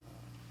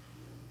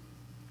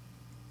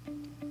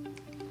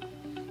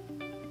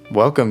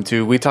Welcome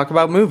to We Talk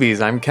About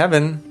Movies. I'm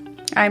Kevin.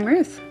 I'm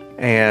Ruth.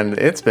 And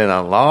it's been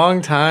a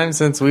long time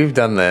since we've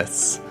done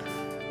this.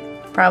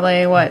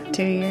 Probably,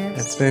 2 years?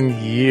 It's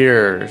been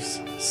years.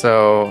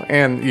 So,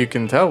 and you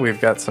can tell we've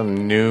got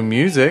some new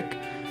music.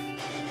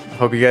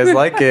 Hope you guys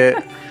like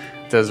it.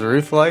 Does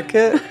Ruth like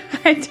it?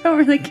 I don't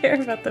really care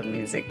about the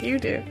music. You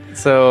do.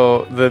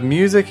 So, the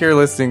music you're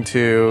listening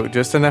to,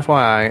 just an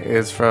FYI,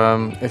 is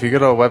from, if you go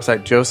to our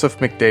website,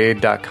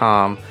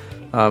 josephmcdade.com.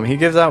 He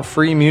gives out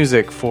free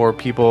music for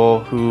people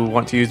who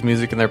want to use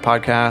music in their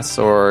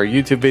podcasts or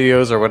YouTube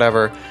videos or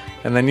whatever.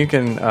 And then you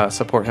can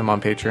support him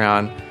on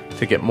Patreon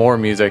to get more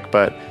music.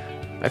 But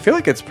I feel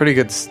like it's pretty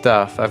good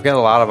stuff. I've got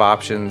a lot of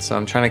options, so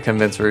I'm trying to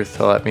convince Ruth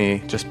to let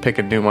me just pick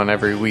a new one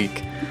every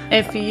week.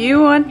 If you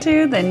want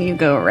to, then you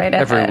go right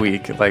ahead. Every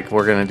week. Like,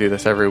 we're going to do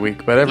this every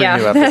week, but every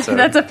new episode.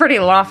 That's a pretty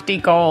lofty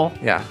goal.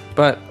 Yeah.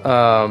 But,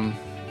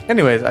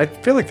 anyways, I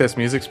feel like this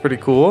music's pretty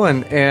cool,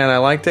 and I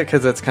liked it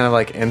because it's kind of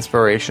like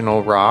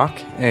inspirational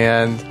rock,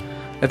 and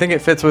I think it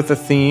fits with the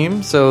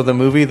theme. So the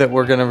movie that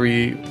we're going to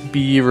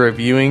be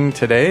reviewing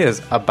today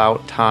is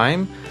About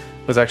Time.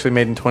 It was actually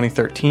made in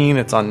 2013.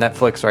 It's on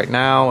Netflix right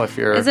now.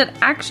 Is it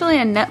actually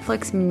a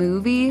Netflix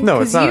movie?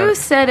 No, it's not. Because you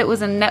said it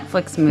was a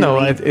Netflix movie. No,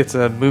 it's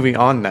a movie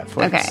on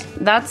Netflix.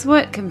 Okay, that's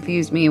what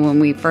confused me when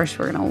we first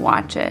were going to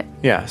watch it.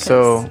 Yeah,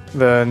 so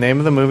the name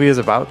of the movie is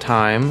About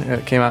Time.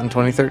 It came out in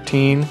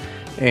 2013.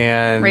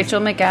 And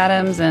Rachel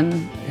McAdams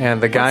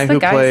and the guy who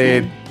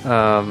played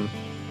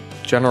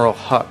General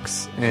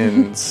Hux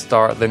in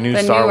the new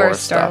Star Wars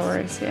Star stuff.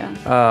 Wars,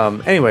 yeah.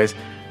 Anyways,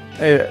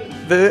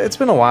 it's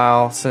been a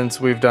while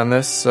since we've done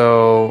this,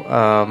 so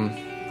I'm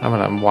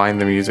gonna wind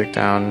the music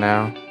down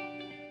now.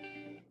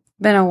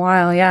 Been a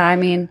while, yeah. I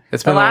mean,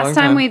 it's the been last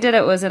time we did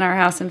it was in our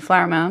house in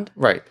Flower Mound,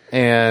 right?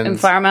 And in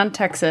Flower Mound,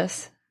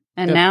 Texas,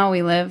 and now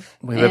we live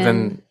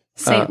in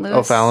St. Louis,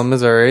 O'Fallon,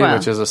 Missouri,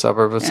 which is a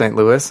suburb of St.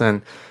 Louis,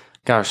 and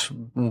gosh,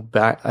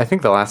 I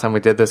think the last time we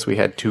did this, we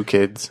had 2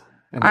 kids.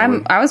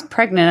 I was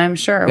pregnant, I'm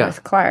sure,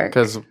 with Clark.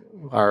 Because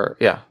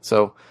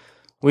so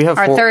we have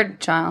our third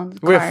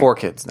child. We have 4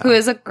 kids now. Who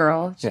is a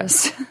girl,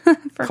 just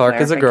for Clark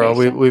is a girl.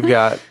 We've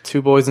got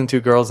 2 boys and 2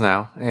 girls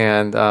now.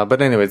 And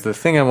but anyways, the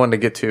thing I wanted to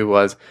get to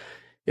was,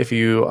 if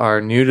you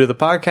are new to the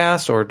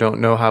podcast or don't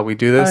know how we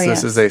do this,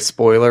 this is a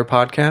spoiler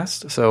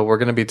podcast. So we're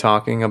going to be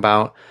talking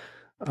about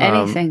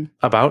anything.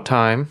 About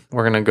Time.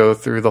 We're going to go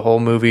through the whole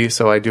movie.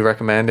 So I do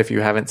recommend, if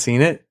you haven't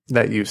seen it,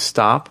 that you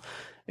stop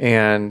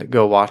and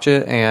go watch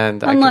it.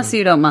 And unless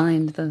you don't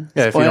mind the spoilers.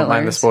 If you don't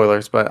mind the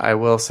spoilers. But I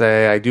will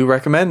say I do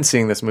recommend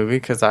seeing this movie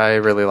because I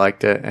really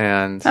liked it.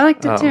 And I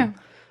liked it too.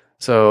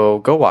 So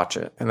go watch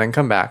it and then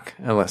come back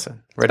and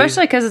listen. Ready?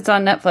 Especially because it's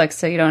on Netflix,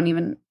 so you don't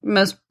even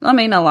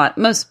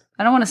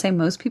I don't want to say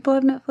most people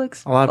have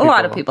Netflix. A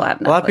lot of people have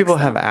Netflix. A lot of people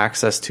have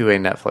access to a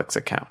Netflix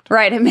account.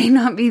 Right, it may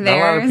not be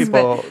theirs. A lot of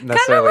people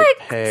necessarily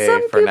pay for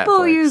Netflix. Some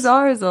people use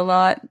ours a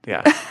lot.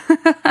 Yeah.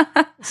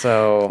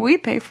 So we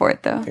pay for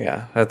it, though.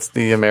 Yeah, that's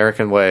the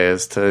American way,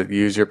 is to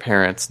use your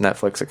parents'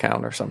 Netflix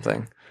account or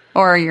something.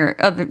 Or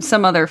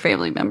some other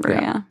family member,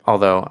 yeah.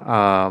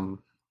 Although,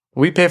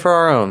 we pay for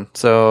our own,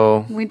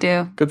 so... We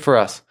do. Good for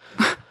us.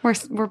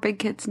 We're big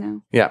kids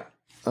now. Yeah.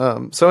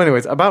 So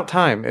anyways, About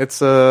Time.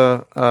 It's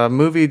a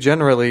movie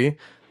generally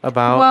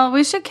about... Well,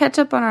 we should catch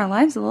up on our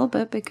lives a little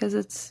bit because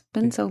it's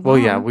been so long. Well,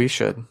 yeah, we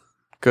should.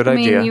 Good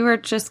idea. I mean, you were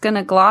just going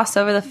to gloss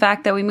over the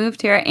fact that we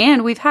moved here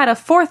and we've had a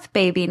 4th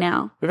baby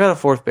now. We've had a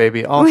 4th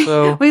baby.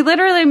 Also... We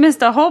literally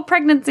missed a whole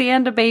pregnancy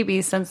and a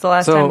baby since the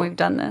last time we've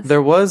done this.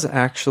 There was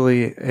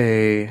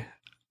actually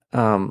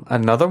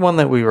another one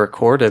that we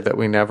recorded that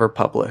we never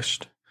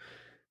published.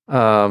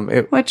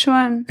 Which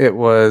one? It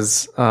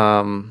was...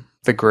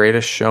 The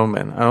Greatest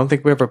Showman. I don't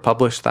think we ever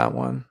published that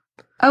one.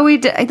 Oh, we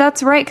did.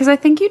 That's right, because I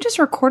think you just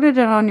recorded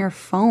it on your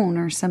phone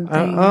or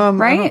something,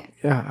 right?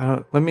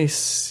 Let me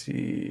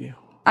see.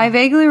 I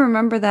vaguely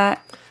remember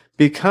that.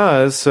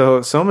 Because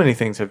so many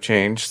things have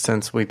changed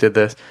since we did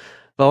this.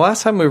 The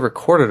last time we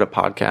recorded a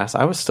podcast,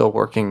 I was still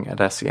working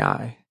at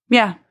SEI.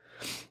 Yeah.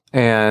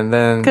 And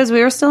then... Because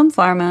we were still in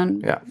Flower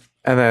Mound. Yeah.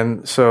 And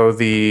then, so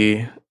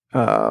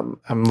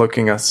I'm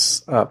looking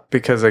us up,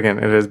 because again,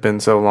 it has been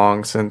so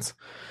long since...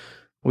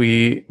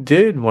 We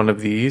did one of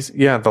these.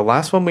 Yeah, the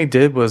last one we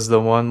did was the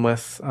one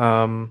with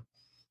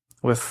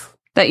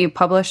that you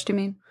published, you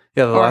mean?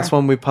 Yeah, the last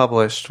one we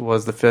published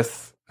was The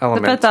Fifth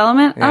Element. The Fifth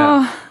Element?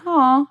 Yeah.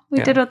 Oh,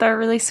 we did with our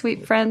really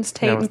sweet friends,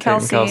 Tate and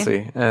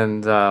Kelsey.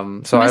 And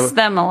so I miss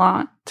them a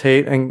lot.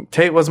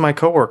 Tate was my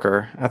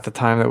coworker at the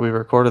time that we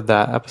recorded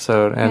that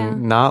episode,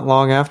 and not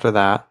long after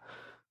that,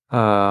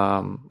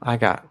 I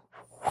got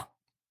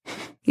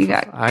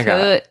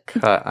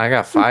cut. I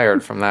got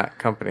fired from that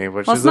company.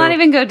 Which let's not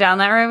even go down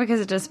that road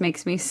because it just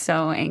makes me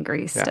so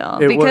angry still.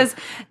 Because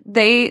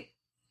they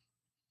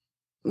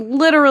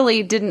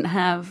literally didn't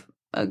have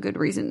a good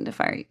reason to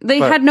fire you. They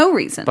had no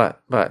reason. But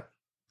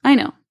I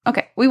know.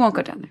 Okay, we won't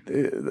go down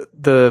there.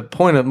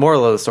 The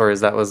moral of the story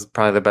is that was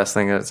probably the best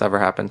thing that's ever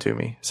happened to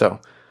me. So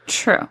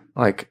true.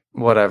 Like,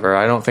 whatever.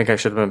 I don't think I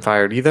should have been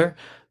fired either.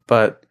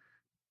 But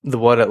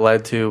what it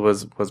led to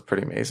was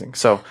pretty amazing.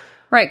 So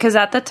Right, because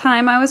at the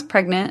time I was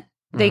pregnant,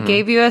 they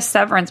gave you a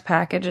severance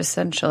package,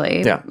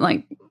 essentially. Yeah.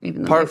 Like,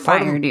 even though they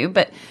fired you.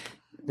 But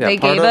they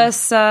gave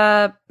us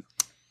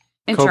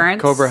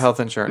insurance. Cobra Health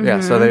Insurance. Yeah,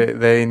 so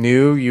they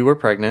knew you were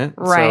pregnant.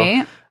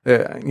 Right.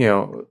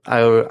 So,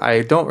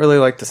 I don't really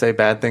like to say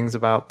bad things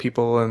about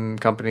people and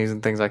companies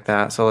and things like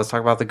that. So let's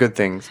talk about the good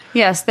things.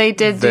 Yes, they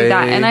did do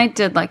that, and I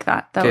did like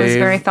that. That was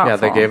very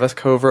thoughtful. Yeah, they gave us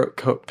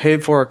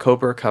paid for a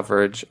Cobra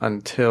coverage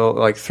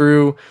until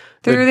through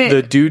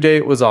the due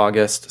date was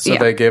August, so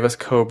they gave us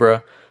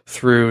Cobra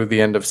through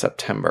the end of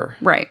September.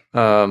 Right.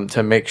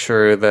 To make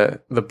sure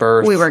that the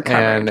birth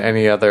and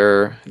any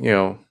other,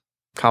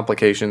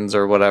 complications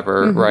or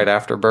whatever right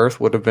after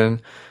birth would have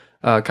been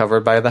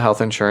covered by the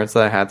health insurance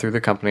that I had through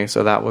the company.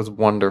 So that was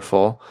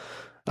wonderful.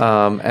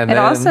 And it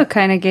also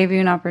kind of gave you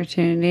an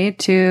opportunity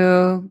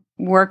to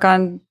work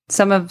on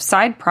some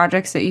side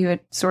projects that you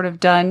had sort of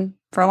done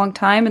for a long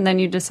time. And then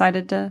you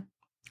decided to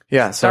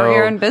start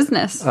your own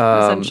business,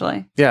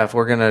 essentially. Yeah. If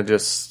we're going to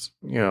just,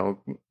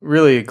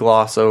 really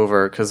gloss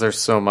over, because there's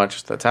so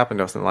much that's happened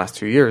to us in the last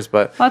 2 years,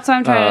 but that's why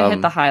I'm trying to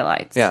hit the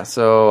highlights. Yeah.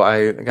 So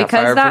I got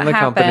fired from the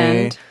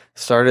company.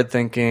 Started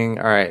thinking,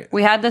 all right.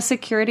 We had the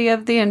security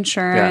of the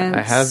insurance. Yeah,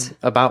 I had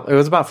it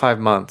was about 5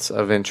 months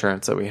of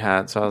insurance that we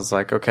had. So I was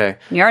like, okay.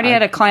 You already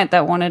had a client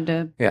that wanted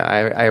to. Yeah,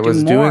 I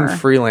was doing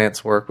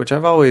freelance work, which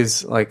I've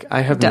always,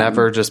 I have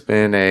never just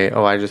been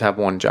I just have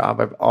one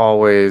job.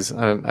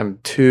 I'm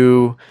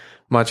too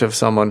much of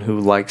someone who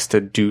likes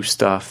to do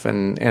stuff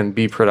and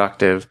be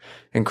productive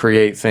and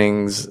create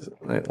things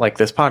like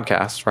this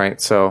podcast, right?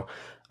 So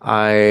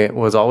I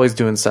was always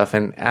doing stuff.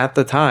 And at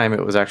the time,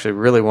 it was actually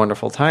really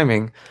wonderful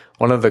timing.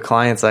 One of the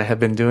clients I had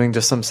been doing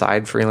just some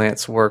side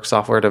freelance work,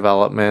 software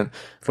development.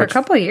 For a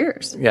couple of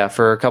years. Yeah,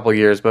 for a couple of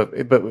years. But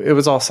it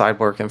was all side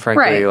work. And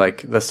frankly,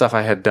 the stuff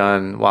I had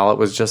done while it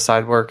was just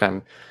side work,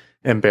 I'm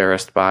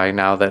embarrassed by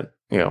now that,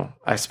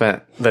 I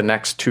spent the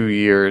next 2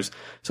 years.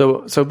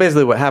 So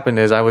basically what happened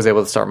is I was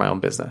able to start my own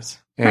business.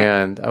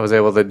 And I was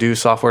able to do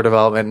software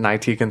development and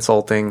IT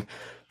consulting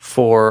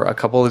for a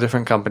couple of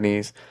different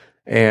companies.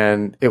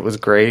 And it was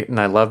great, and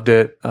I loved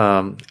it.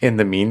 In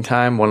the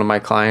meantime, one of my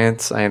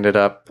clients, I ended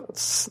up,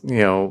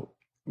 the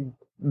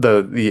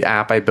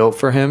app I built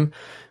for him,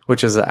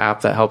 which is an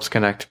app that helps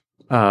connect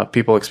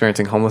people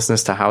experiencing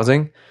homelessness to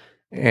housing.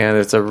 And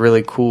it's a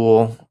really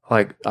cool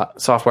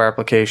software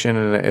application,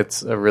 and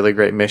it's a really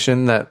great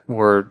mission that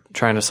we're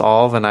trying to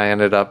solve. And I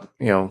ended up,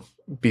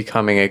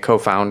 becoming a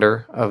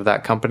co-founder of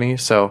that company.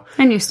 So,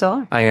 and you still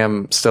are. I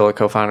am still a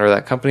co-founder of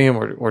that company, and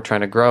we're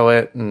trying to grow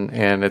it,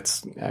 and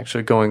it's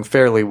actually going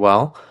fairly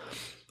well.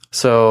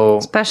 So,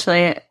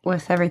 especially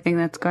with everything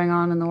that's going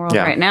on in the world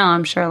right now,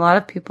 I'm sure a lot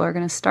of people are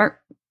going to start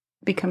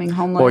becoming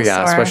homeless. Well,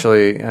 yeah,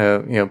 especially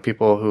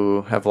people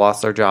who have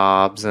lost their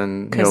jobs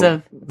and because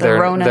of the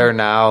Rona. They're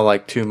now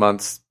 2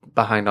 months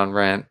behind on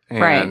rent,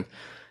 and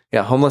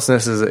yeah,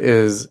 homelessness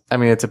is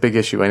it's a big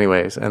issue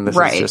anyways, and this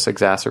is just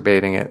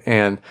exacerbating it.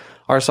 And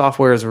our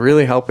software is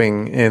really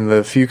helping in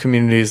the few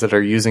communities that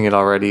are using it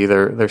already.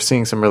 They're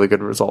seeing some really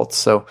good results.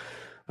 So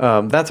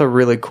that's a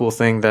really cool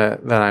thing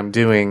that I'm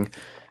doing.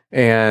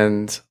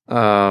 And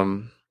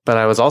but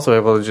I was also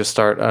able to just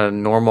start a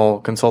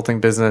normal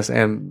consulting business.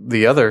 And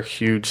the other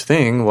huge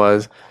thing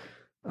was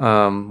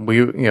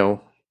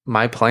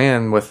my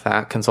plan with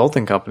that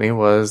consulting company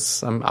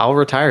was I'll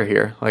retire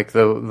here.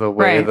 The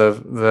way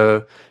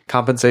the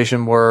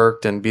compensation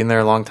worked and being there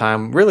a long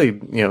time, really,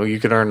 you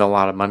could earn a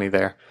lot of money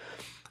there.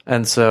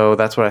 And so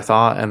that's what I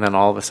thought. And then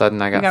all of a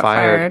sudden I got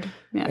fired.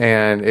 Yeah.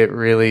 And it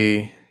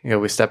really,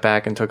 we stepped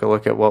back and took a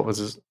look at what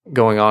was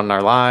going on in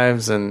our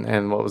lives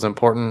and what was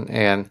important.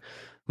 And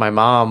my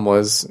mom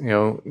was,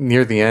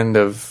 near the end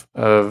of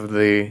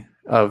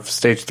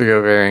stage 3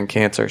 ovarian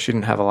cancer. She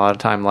didn't have a lot of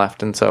time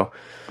left. And so,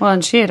 well,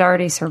 and she had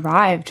already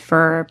survived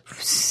for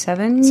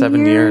 7 years.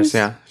 7 years,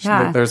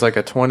 yeah. There's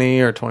a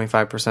 20 or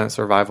 25%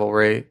 survival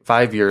rate,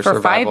 5 year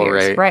survival 5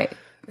 years, rate. Right.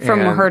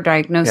 From her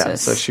diagnosis. Yeah,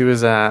 so she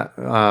was at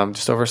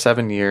just over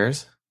 7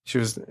 years. She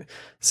was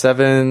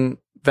 7.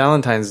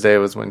 Valentine's Day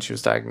was when she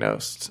was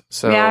diagnosed.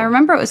 So yeah, I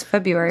remember it was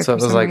February. So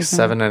it was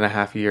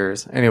 7.5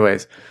 years.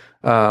 Anyways,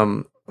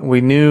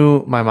 we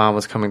knew my mom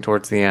was coming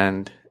towards the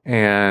end,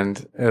 and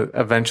it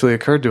eventually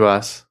occurred to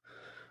us,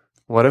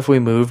 what if we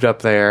moved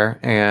up there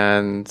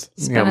and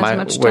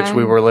which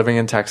we were living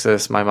in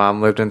Texas. My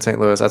mom lived in St.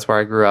 Louis. That's where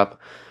I grew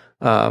up.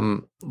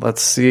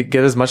 Let's get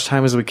as much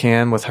time as we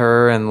can with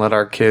her and let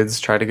our kids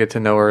try to get to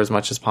know her as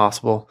much as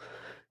possible.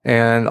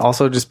 And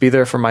also just be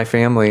there for my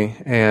family.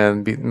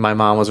 And my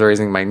mom was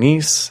raising my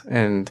niece.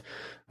 And,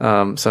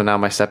 so now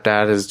my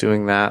stepdad is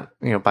doing that,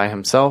 by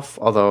himself.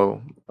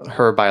 Although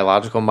her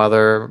biological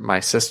mother, my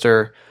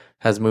sister,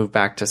 has moved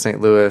back to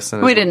St. Louis.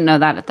 And we didn't know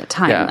that at the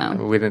time,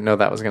 though. We didn't know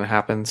that was going to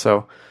happen.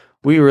 So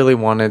we really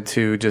wanted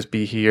to just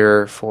be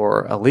here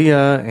for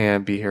Aaliyah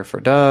and be here for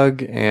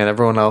Doug and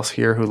everyone else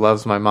here who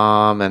loves my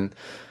mom. And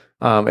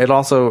it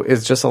also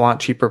is just a lot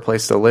cheaper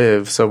place to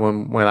live. So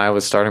when I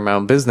was starting my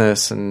own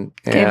business and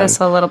gave us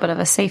a little bit of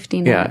a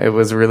safety net. Yeah, it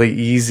was really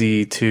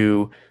easy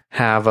to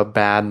have a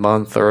bad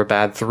month or a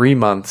bad 3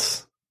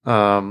 months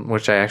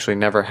which I actually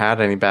never had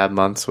any bad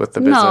months with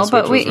the business. No,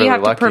 but really you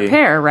have lucky. to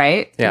prepare,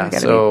 right? Yeah, you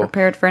got to be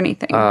prepared for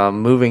anything.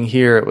 Moving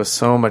here, it was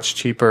so much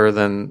cheaper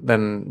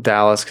than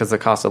Dallas because the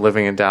cost of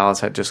living in Dallas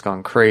had just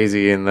gone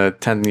crazy in the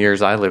 10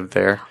 years I lived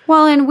there.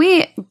 Well, and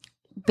we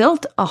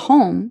built a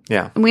home.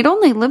 Yeah. And we'd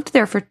only lived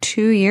there for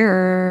 3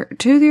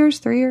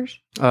 years?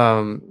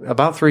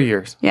 About 3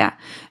 years. Yeah.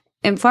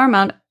 In Flower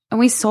Mound, and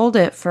we sold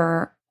it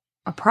for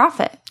a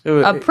profit.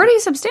 A pretty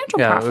substantial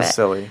profit. Yeah, it was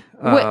silly.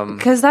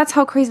 Because that's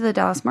how crazy the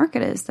Dallas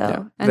market is, though.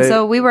 Yeah, and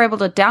so we were able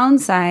to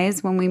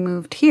downsize when we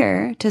moved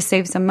here to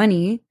save some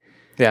money.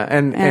 Yeah,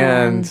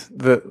 and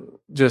the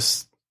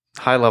just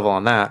high level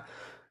on that,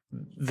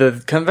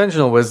 the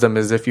conventional wisdom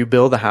is if you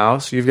build a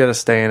house, you've got to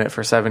stay in it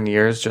for 7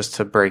 years just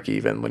to break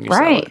even when you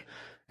sell it.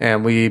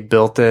 And we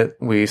built it.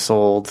 We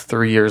sold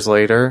 3 years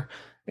later,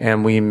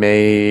 and we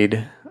made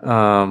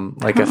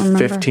like a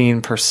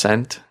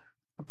 15%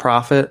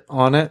 profit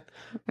on it.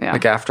 Yeah.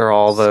 Like after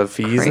all the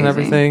fees and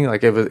everything,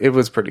 like it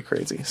was pretty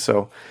crazy.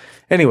 So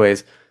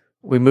anyways,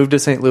 we moved to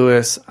St.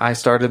 Louis. I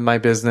started my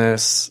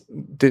business,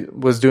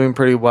 was doing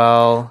pretty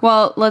well.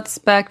 Well, let's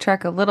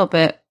backtrack a little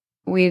bit.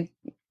 We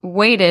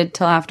waited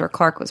till after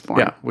Clark was born.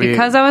 Yeah,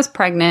 because I was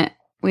pregnant,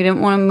 we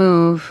didn't want to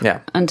move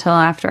until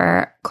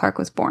after Clark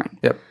was born.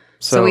 Yep.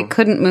 So we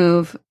couldn't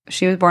move.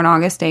 She was born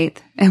August 8th,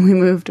 and we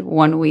moved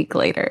 1 week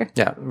later.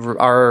 Yeah.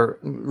 Our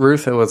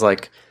Ruth, it was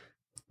like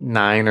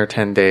 9 or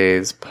 10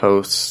 days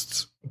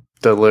post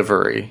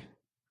delivery.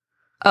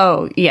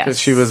 Oh, yes. Because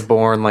she was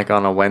born like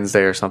on a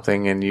Wednesday or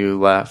something, and you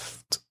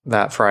left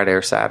that Friday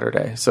or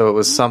Saturday. So it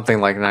was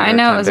something like 9 or 10 days.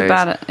 I know, it was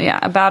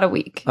about a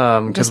week.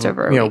 Just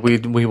over a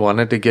week. We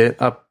wanted to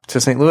get up to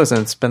St. Louis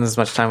and spend as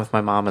much time with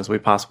my mom as we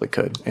possibly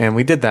could. And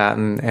we did that,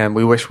 and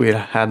we wish we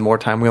had more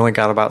time. We only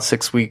got about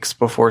 6 weeks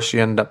before she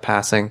ended up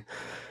passing.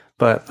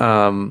 But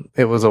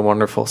it was a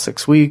wonderful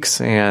 6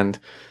 weeks, and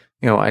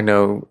I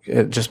know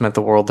it just meant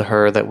the world to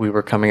her that we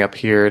were coming up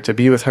here to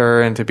be with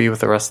her and to be with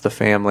the rest of the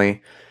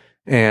family.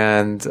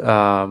 And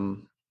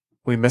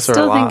we miss her a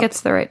lot. Still think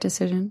it's the right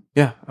decision.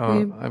 Yeah.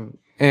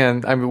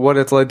 What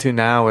it's led to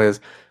now is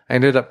I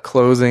ended up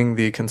closing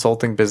the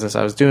consulting business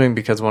I was doing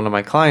because one of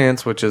my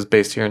clients, which is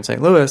based here in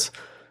St. Louis,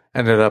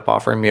 ended up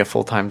offering me a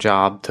full-time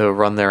job to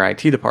run their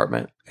IT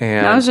department.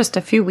 And that was just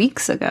a few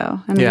weeks ago.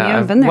 I mean, you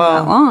haven't been there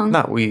that long.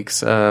 Not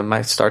weeks.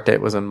 My start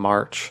date was in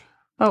March.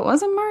 Oh, it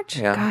was in March?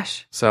 Yeah.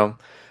 Gosh. So.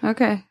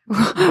 Okay.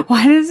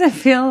 Why does it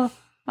feel,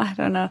 I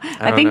don't know.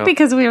 I think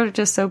because we were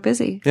just so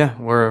busy. Yeah,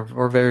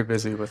 we're very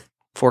busy with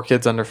 4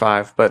 kids under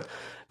 5, but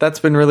that's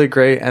been really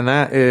great. And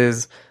that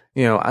is,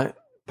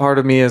 part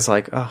of me is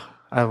like, oh,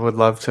 I would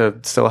love to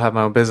still have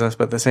my own business,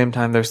 but at the same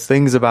time, there's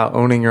things about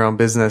owning your own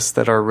business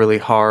that are really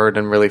hard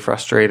and really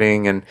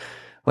frustrating. And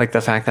like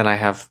the fact that I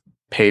have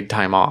paid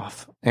time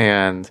off,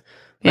 and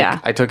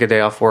I took a day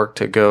off work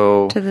to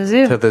go to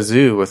the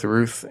zoo with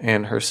Ruth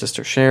and her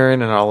sister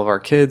Sharon and all of our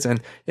kids.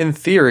 And in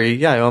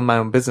theory, I own my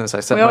own business.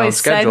 I set my own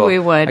schedule. We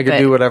would, I could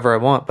do whatever I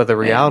want. But the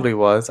reality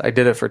was I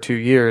did it for 2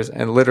 years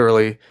and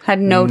literally had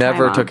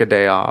never took a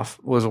day off,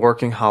 was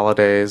working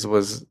holidays,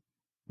 was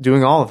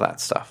doing all of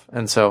that stuff.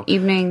 And so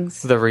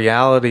evenings, the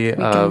reality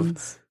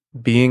of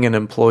being an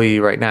employee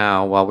right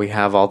now while we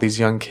have all these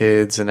young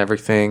kids and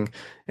everything.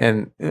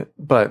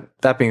 But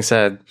that being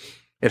said,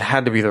 it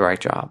had to be the right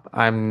job.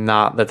 I'm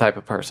not the type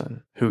of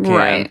person who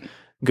can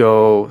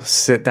go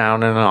sit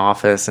down in an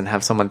office and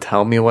have someone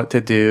tell me what to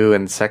do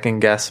and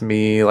second guess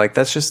me. Like,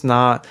 that's just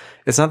not,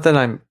 it's not that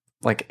I'm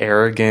like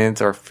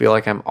arrogant or feel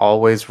like I'm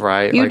always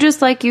right. You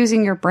just like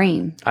using your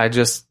brain. I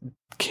just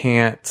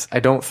can't, I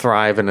don't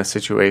thrive in a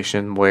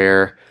situation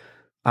where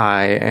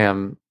I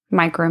am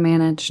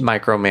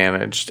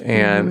micromanaged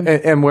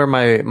and where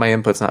my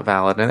input's not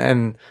valid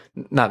and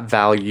not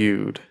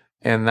valued.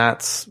 And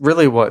that's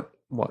really what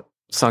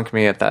sunk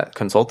me at that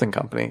consulting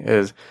company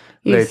is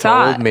they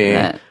told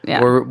me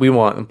we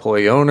want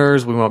employee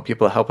owners. We want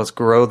people to help us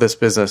grow this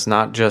business,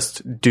 not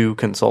just do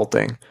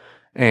consulting.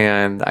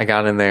 And I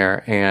got in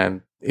there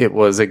and it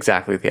was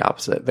exactly the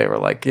opposite. They were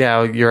like,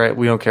 yeah, you're right.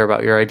 We don't care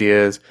about your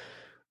ideas.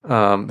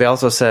 They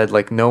also said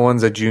like, no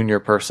one's a junior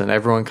person.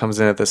 Everyone comes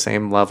in at the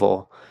same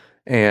level.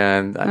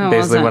 And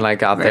basically when I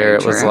got there,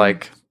 it was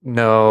like,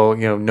 no,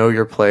 know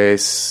your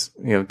place,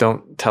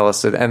 don't tell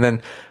us to, and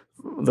then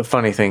the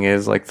funny thing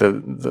is like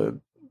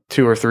the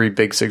 2 or 3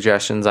 big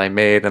suggestions I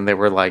made and they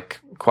were like,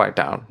 quiet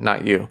down,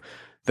 not you.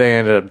 They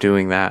ended up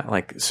doing that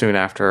like soon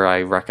after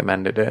I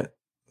recommended it.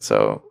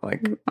 So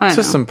like it's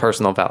just some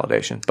personal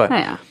validation. But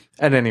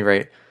at any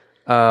rate,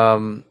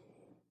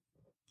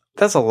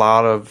 that's a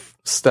lot of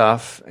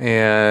stuff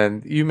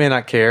and you may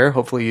not care.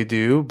 Hopefully you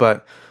do,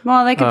 but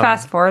well, they can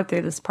fast forward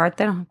through this part.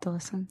 They don't have to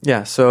listen.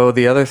 Yeah. So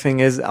the other thing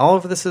is all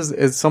of this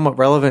is somewhat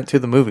relevant to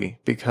the movie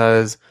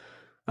because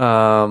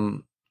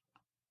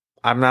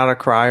I'm not a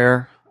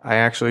crier. I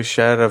actually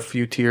shed a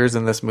few tears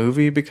in this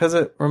movie because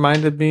it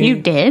reminded me. You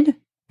did?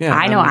 Yeah.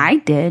 I know I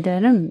did. I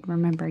don't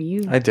remember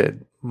you. I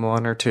did.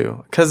 1 or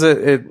 2. Because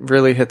it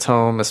really hits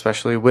home,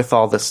 especially with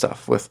all this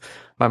stuff. With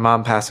my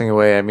mom passing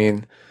away. I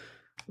mean,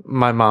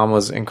 my mom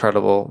was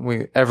incredible.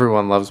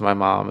 Everyone loves my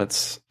mom.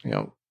 It's,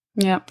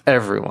 Yep.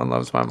 Everyone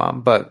loves my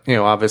mom. But,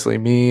 obviously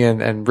me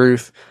and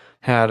Ruth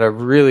had a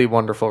really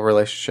wonderful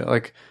relationship.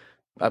 Like,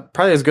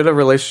 probably as good a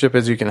relationship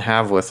as you can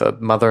have with a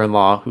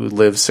mother-in-law who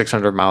lives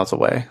 600 miles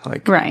away.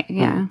 Like, right,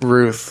 yeah.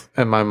 Ruth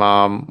and my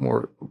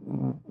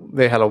mom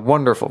they had a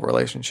wonderful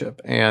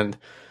relationship, and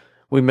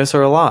we miss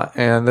her a lot.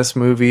 And this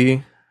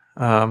movie,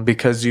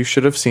 because you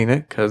should have seen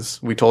it,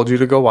 because we told you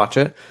to go watch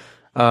it,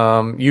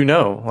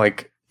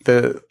 like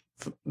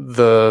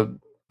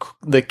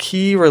the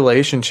key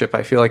relationship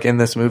I feel like in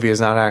this movie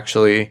is not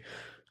actually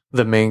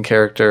the main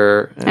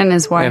character and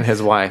his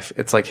wife.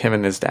 It's like him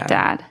and his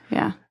dad.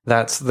 Yeah.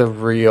 That's the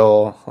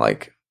real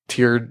like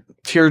tear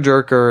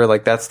jerker.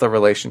 Like that's the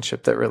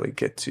relationship that really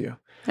gets you.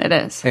 It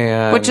is.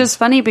 Which is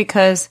funny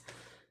because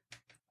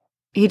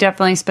he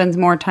definitely spends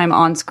more time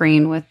on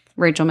screen with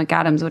Rachel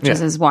McAdams, which is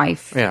his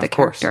wife, the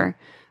character.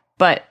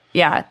 But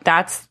yeah,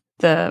 that's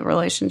the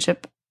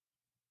relationship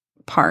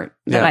part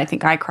that I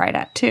think I cried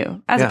at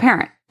too as a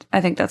parent.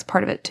 I think that's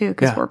part of it too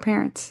because we're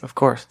parents. Of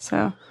course.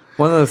 So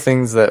one of the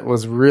things that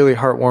was really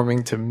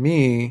heartwarming to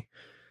me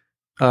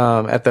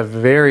at the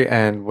very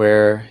end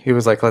where he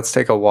was like, let's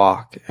take a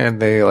walk.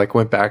 And they like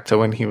went back to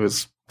when he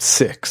was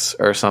 6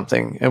 or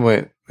something and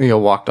went,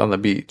 walked on the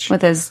beach.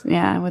 With his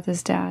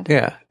dad.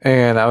 Yeah.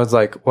 And I was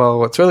like, well,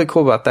 what's really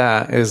cool about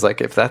that is like,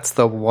 if that's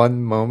the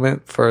one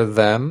moment for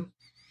them,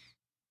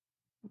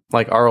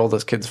 like our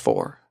oldest kid's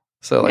 4.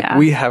 So like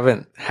we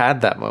haven't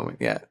had that moment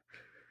yet.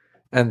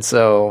 And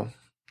so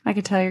I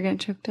could tell you're getting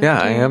choked up.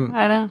 Yeah, too. I am.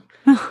 I know.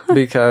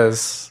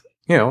 Because,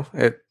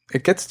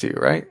 it gets to you,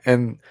 right?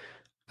 And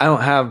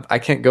I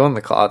can't go in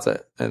the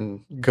closet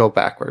and go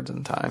backwards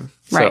in time.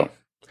 Right. So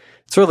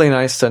it's really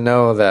nice to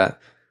know that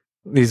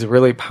these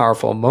really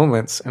powerful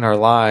moments in our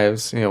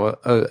lives,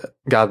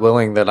 God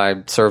willing that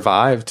I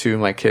survive to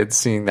my kids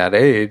seeing that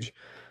age,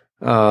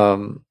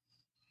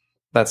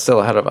 that's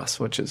still ahead of us,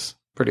 which is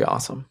pretty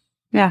awesome.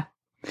 Yeah.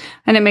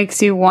 And it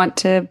makes you want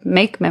to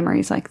make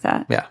memories like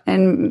that. Yeah.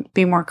 And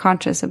be more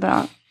conscious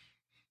about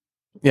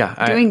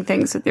doing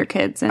things with your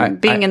kids and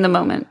being in the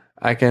moment.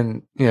 I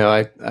can,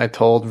 I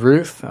told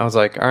Ruth, I was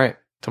like, all right,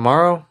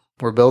 tomorrow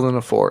we're building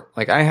a fort.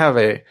 Like I have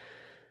a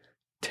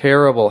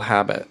terrible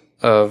habit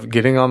of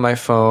getting on my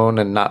phone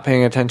and not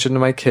paying attention to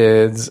my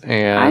kids.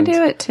 And I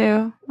do it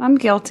too. I'm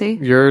guilty.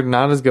 You're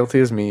not as guilty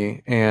as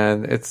me.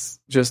 And it's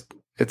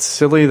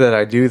silly that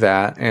I do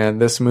that.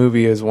 And this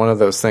movie is one of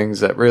those things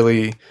that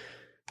really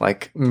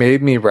like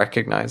made me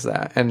recognize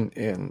that.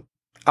 And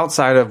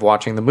outside of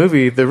watching the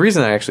movie, the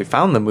reason I actually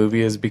found the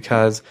movie is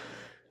because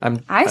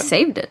I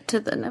saved it to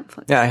the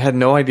Netflix. Yeah, I had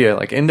no idea.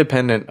 Like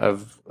independent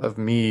of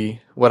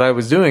me, what I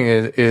was doing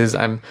is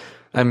I'm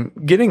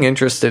getting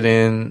interested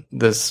in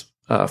this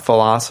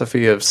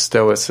philosophy of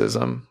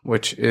Stoicism,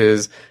 which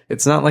is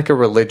it's not like a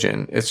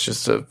religion. It's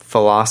just a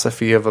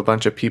philosophy of a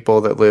bunch of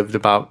people that lived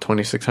about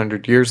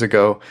 2,600 years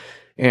ago,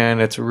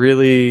 and it's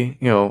really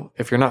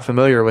if you're not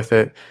familiar with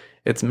it,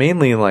 it's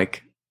mainly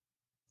like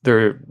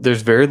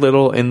there's very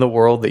little in the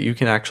world that you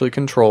can actually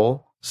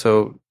control.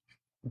 So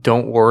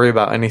don't worry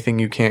about anything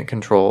you can't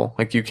control.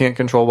 Like you can't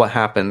control what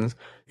happens.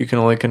 You can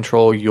only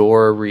control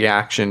your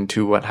reaction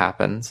to what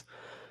happens.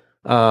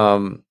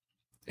 And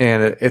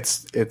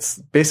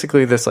it's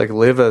basically this like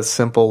live a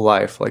simple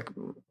life, like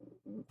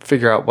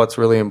figure out what's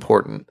really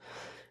important.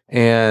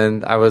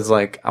 And I was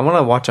like, I want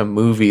to watch a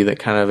movie that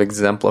kind of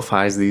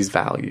exemplifies these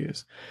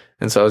values.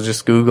 And so I was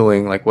just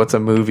Googling like, what's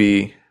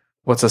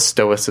a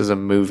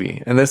Stoicism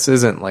movie? And this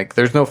isn't like,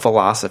 there's no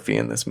philosophy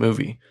in this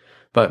movie,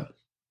 but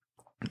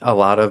a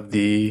lot of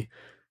the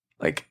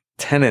like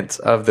tenets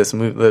of this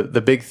movie,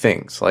 the big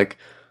things, like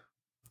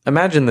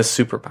imagine this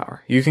superpower.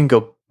 You can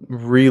go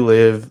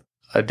relive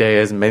a day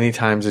as many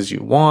times as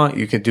you want.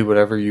 You can do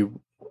whatever you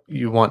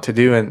want to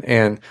do.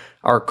 And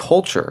our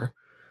culture,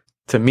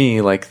 to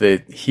me, like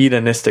the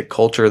hedonistic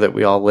culture that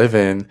we all live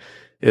in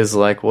is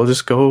like, we'll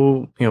just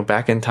go,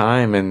 back in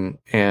time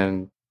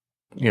and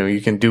you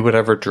can do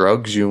whatever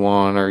drugs you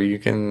want, or you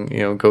can,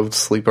 go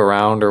sleep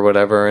around or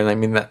whatever. And I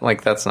mean that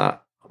like, that's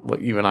not what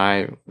you and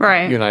I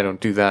don't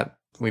do that.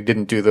 We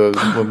didn't do those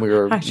when we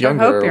were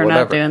younger hope you're or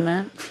whatever. Not doing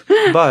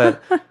that.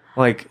 But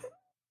like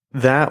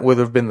that would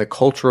have been the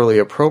culturally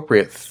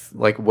appropriate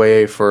like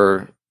way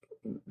for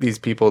these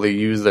people to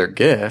use their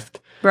gift.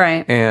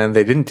 Right. And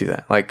they didn't do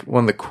that. like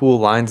one of the cool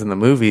lines in the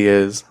movie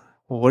is,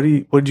 well, what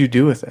did you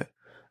do with it?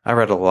 I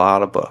read a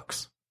lot of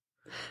books.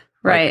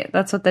 Right. Like,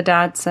 that's what the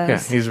dad says.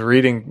 Yeah. He's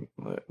reading.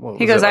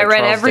 He goes, I read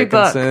Charles every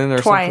Dickinson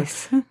book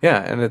twice.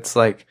 Yeah. And it's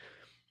like,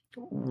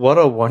 what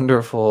a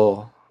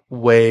wonderful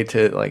way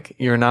to like,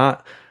 you're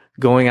not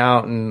going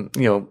out and,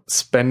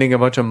 spending a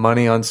bunch of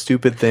money on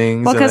stupid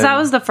things. Well, because that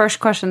was the first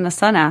question the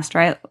son asked,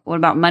 right? What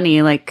about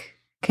money? Like,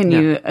 can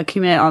you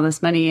accumulate all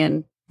this money?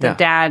 And the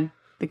dad,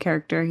 the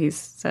character, he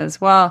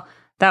says, well,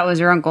 that was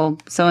your uncle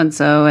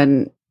so-and-so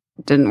and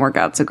didn't work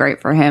out so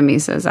great for him. He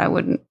says, I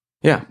wouldn't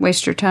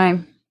waste your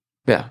time.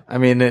 Yeah. I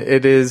mean,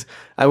 it is,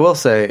 I will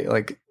say,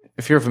 like,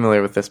 if you're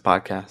familiar with this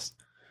podcast,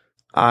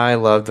 I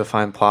love to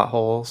find plot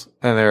holes,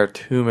 and there are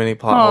too many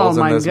plot holes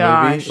in this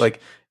movie.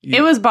 Like,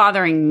 it was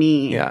bothering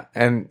me. Yeah,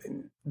 and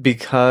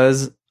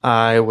because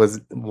I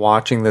was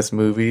watching this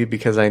movie,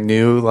 because I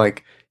knew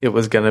like it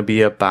was going to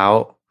be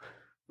about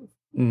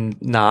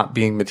not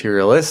being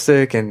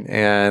materialistic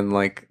and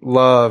like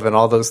love and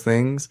all those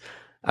things,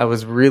 I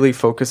was really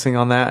focusing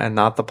on that and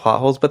not the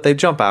plot holes, but they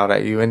jump out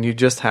at you, and you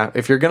just have,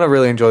 if you're going to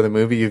really enjoy the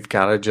movie, you've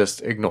got to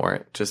just ignore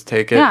it. Just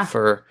take it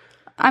for...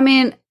 I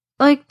mean,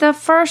 like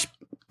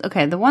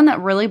the one that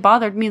really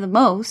bothered me the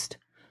most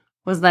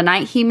was the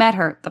night he met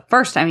her, the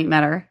first time he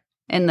met her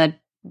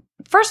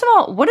first of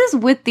all, what is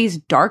with these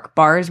dark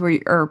bars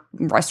or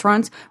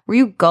restaurants where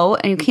you go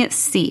and you can't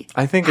see?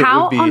 I think how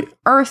it would be... on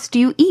earth do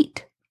you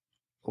eat?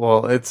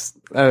 Well, it's...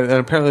 and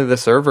apparently the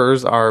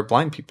servers are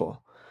blind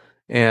people.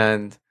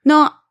 And...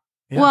 No,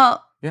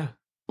 well,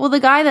 the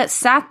guy that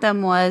sat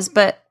them was,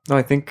 but... No,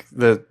 I think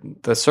the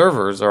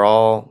servers are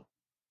all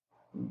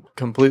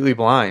completely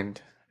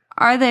blind.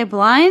 Are they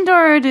blind,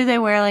 or do they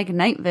wear like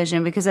night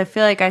vision? Because I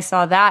feel like I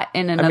saw that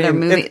in another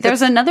movie.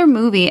 There's another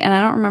movie, and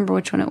I don't remember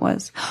which one it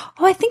was.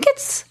 Oh, I think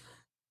it's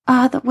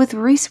with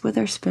Reese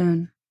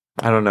Witherspoon.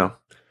 I don't know.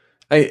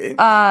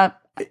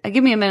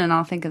 Give me a minute and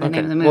I'll think of the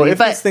name of the movie. Well, if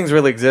these things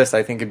really exist,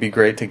 I think it'd be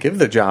great to give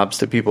the jobs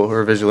to people who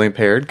are visually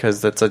impaired,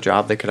 because that's a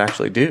job they could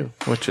actually do,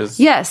 which is...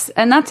 Yes,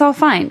 and that's all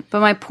fine. But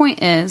my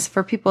point is,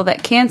 for people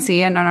that can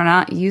see and are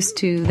not used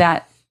to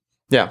that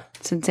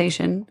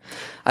sensation...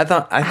 I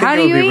think it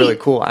would be really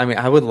cool. I mean,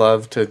 I would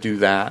love to do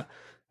that.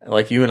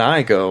 Like you and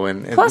I go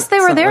and... Plus, they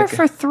were there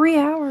for 3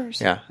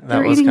 hours. Yeah, they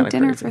were eating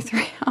dinner for 3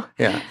 hours.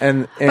 Yeah,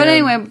 But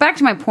anyway, back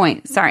to my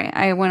point. Sorry,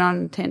 I went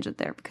on a tangent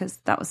there because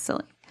that was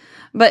silly.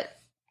 But...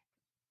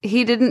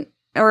 he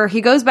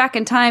goes back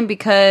in time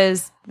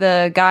because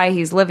the guy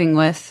he's living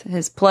with,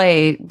 his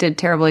play did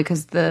terribly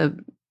because the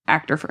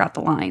actor forgot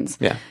the lines.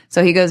 Yeah.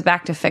 So he goes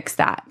back to fix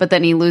that. But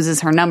then he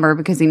loses her number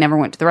because he never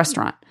went to the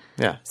restaurant.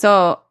 Yeah.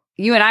 So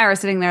you and I were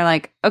sitting there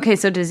like, okay,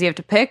 so does he have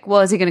to pick?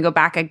 Well, is he going to go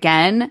back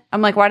again?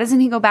 I'm like, why doesn't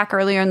he go back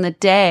earlier in the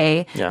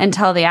day and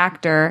tell the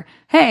actor,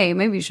 hey,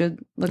 maybe you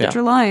should look at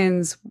your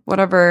lines,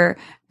 whatever.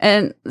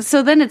 And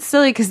so then it's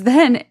silly because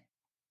then it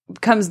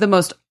becomes the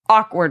most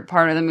awkward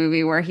part of the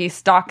movie where he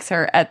stalks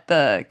her at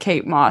the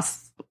Kate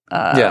Moss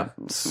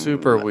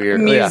super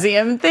weird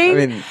museum thing.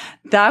 I mean,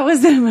 that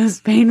was the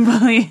most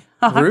painfully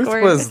awkward.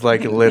 Ruth was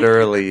like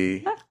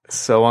literally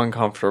so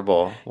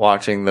uncomfortable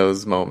watching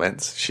those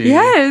moments. She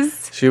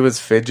was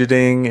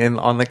fidgeting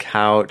on the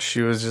couch.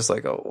 She was just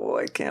like, oh,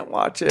 I can't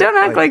watch it. Don't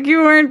act like you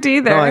weren't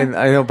either. No,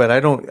 I know, but I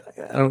don't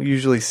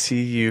usually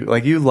see you,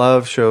 like, you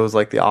love shows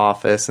like The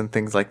Office and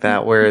things like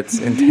that where it's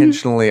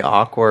intentionally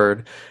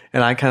awkward.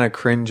 And I kind of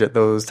cringe at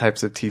those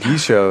types of TV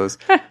shows.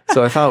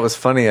 So I thought it was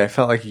funny. I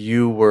felt like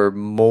you were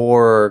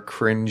more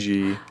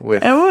cringy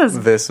with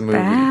this movie.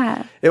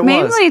 Bad.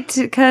 Mainly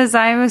because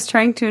I was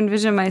trying to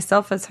envision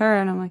myself as her.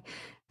 And I'm like,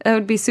 that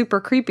would be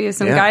super creepy if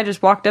some guy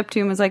just walked up to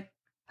you and was like,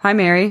 hi,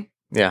 Mary.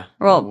 Yeah.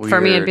 Well, weird.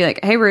 For me, it'd be like,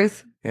 hey,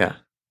 Ruth. Yeah.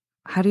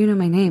 How do you know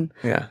my name?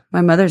 Yeah.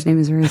 My mother's name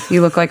is Ruth. You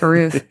look like a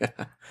Ruth.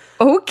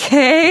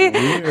 Okay.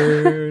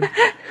 Weird.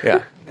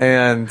 Yeah.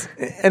 And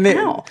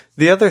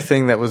the other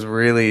thing that was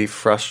really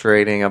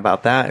frustrating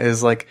about that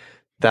is like,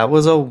 that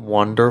was a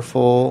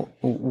wonderful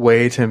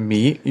way to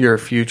meet your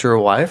future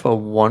wife, a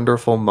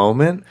wonderful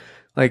moment.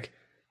 Like,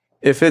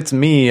 if it's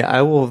me,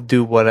 I will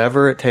do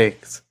whatever it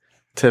takes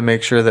to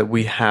make sure that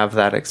we have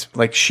that,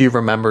 like, she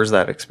remembers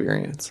that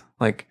experience.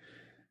 Like,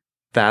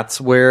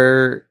 that's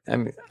where, I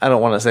mean, I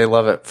don't want to say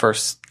love at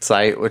first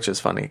sight, which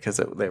is funny because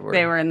they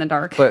were in the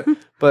dark. But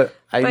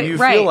you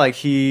feel like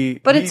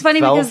But it's funny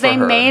because they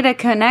made a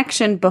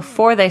connection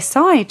before they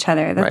saw each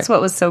other. That's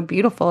what was so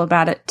beautiful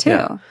about it too.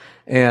 Yeah.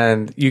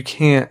 And you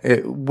can't,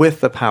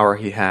 with the power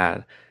he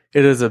had,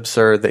 it is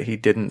absurd that he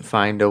didn't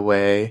find a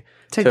way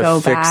to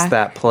fix back.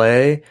 That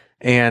play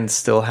and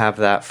still have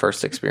that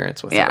first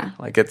experience with her.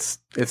 Like, it's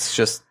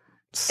just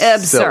absurd.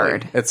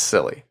 Silly. It's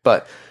silly,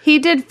 but he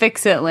did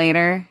fix it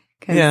later.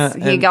 Because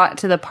he got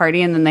to the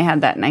party and then they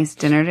had that nice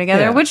dinner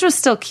together, which was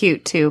still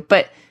cute too,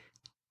 but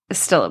it's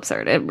still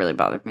absurd. It really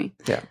bothered me.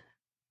 Yeah.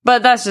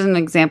 But that's just an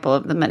example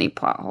of the many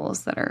plot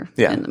holes that are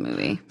in the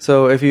movie.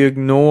 So if you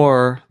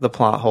ignore the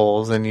plot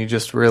holes and you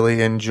just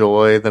really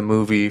enjoy the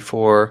movie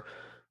for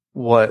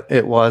what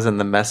it was and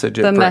the message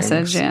it brings. The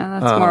message,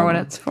 that's more what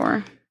it's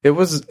for. It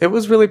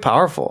was really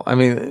powerful. I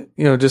mean,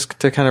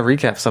 just to kind of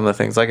recap some of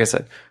the things, like I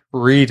said,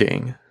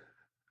 reading.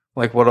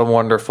 Like, what a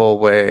wonderful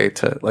way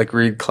to, like,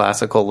 read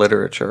classical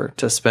literature,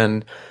 to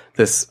spend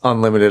this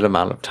unlimited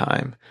amount of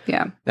time.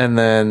 Yeah. And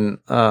then,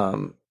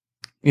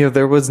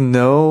 there was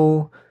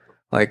no,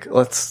 like,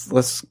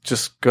 let's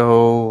just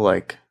go,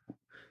 like,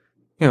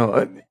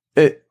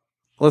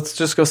 let's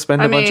just go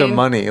spend a bunch of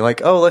money.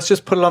 Like, oh, let's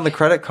just put it on the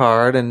credit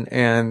card and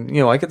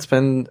I could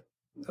spend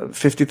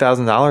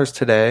 $50,000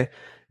 today,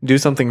 do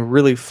something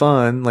really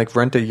fun, like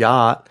rent a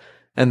yacht,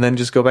 and then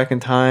just go back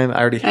in time. I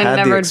already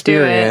had the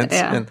experience.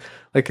 And,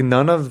 like,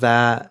 none of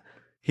that,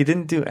 he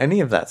didn't do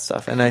any of that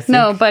stuff. And I think...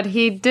 No, but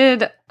he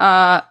did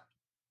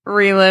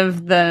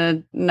relive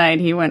the night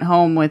he went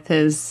home with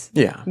his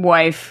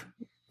wife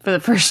for the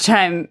first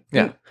time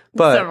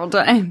several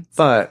times.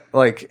 But,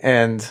 like,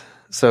 and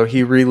So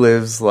he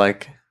relives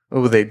like,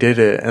 oh, they did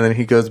it. And then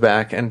he goes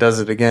back and does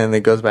it again. And he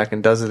goes back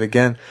and does it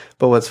again.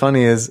 But what's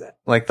funny is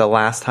like the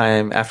last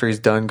time after he's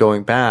done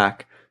going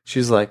back,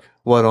 she's like,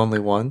 what, only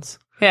once?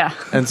 Yeah.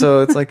 And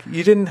so it's like,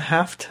 you didn't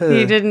have to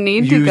You didn't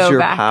need to go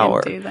back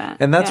and do that.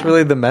 And that's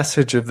really the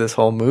message of this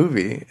whole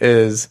movie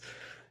is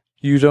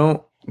you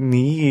don't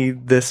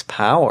need this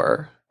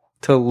power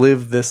to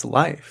live this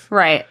life.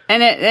 Right.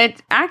 And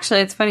it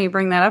actually, it's funny you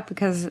bring that up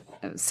because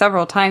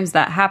several times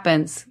that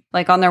happens.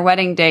 Like on their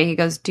wedding day, he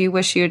goes, do you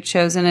wish you had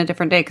chosen a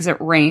different day? Because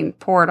it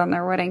poured on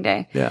their wedding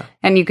day. Yeah.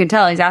 And you can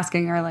tell he's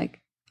asking her like,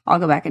 I'll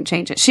go back and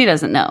change it. She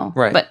doesn't know.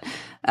 Right. But,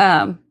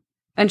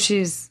 and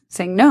she's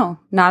saying, no,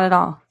 not at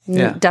all.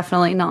 Yeah.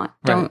 Definitely not.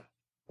 Don't,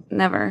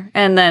 never.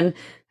 And then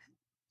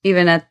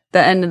even at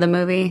the end of the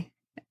movie,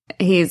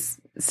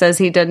 says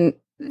he didn't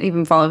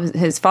even follow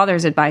his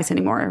father's advice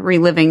anymore,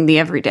 reliving the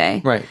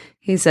everyday. Right.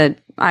 He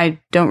said, I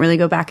don't really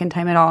go back in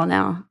time at all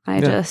now.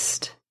 You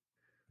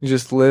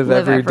just live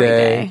every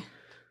day.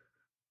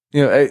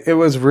 You know, it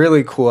was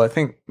really cool. I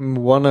think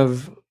one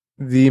of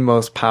the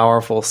most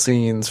powerful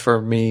scenes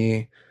for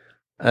me,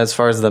 as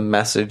far as the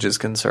message is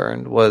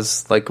concerned,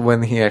 was like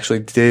when he actually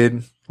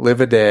did live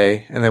a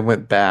day and then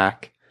went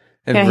back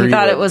and he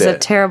thought it was a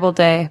terrible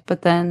day,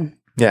 but then...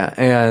 Yeah,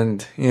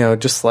 and, you know,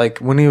 just like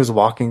when he was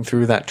walking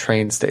through that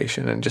train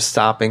station and just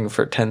stopping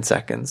for 10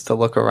 seconds to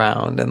look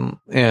around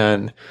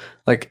and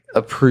like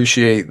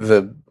appreciate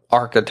the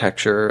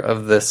architecture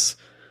of this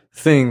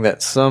thing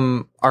that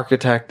some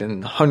architect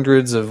and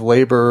hundreds of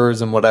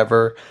laborers and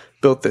whatever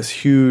built this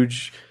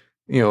huge,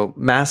 you know,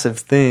 massive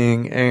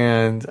thing.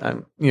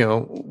 And, you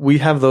know, we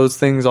have those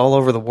things all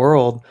over the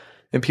world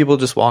and people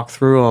just walk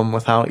through them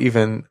without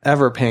even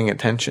ever paying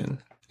attention.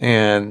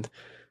 And,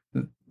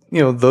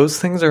 you know, those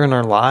things are in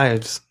our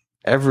lives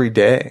every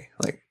day,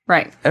 like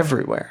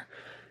everywhere.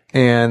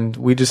 And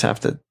we just have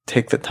to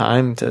take the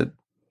time to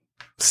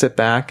sit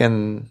back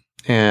and,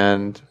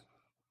 you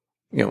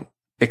know,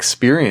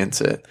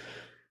 experience it.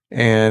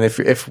 And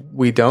if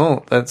we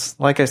don't, that's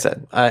like I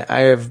said,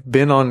 I have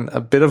been on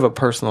a bit of a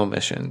personal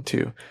mission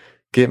to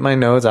get my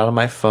nose out of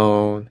my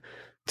phone,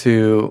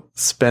 to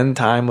spend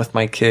time with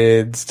my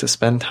kids, to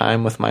spend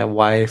time with my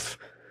wife,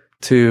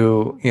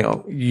 to, you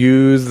know,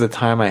 use the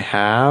time I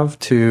have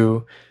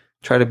to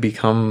try to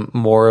become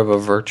more of a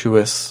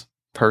virtuous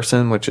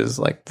person, which is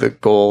like the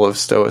goal of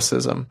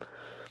Stoicism.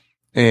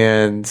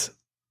 And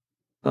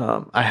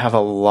I have a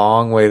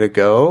long way to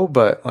go,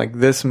 but like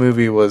this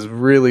movie was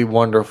really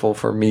wonderful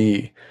for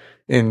me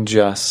in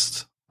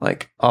just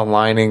like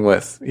aligning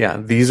with,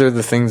 these are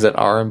the things that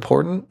are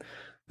important.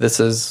 This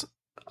is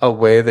a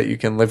way that you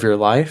can live your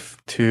life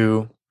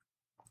to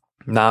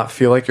not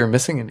feel like you're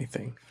missing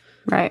anything.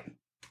 Right.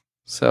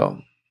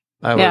 So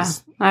I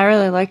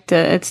really liked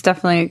it. It's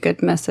definitely a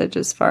good message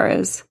as far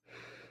as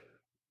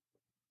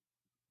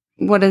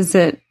what is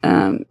it?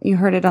 You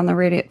heard it on the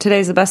radio.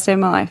 Today's the best day of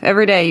my life.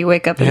 Every day you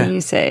wake up and you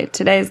say,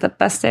 today's the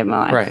best day of my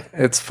life. Right.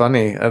 It's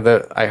funny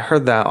that I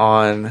heard that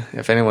on,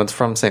 if anyone's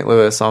from St.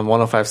 Louis, on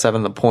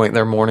 105.7 The Point,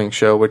 their morning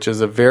show, which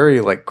is a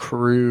very like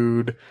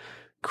crude,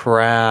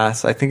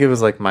 crass. I think it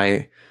was like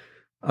my,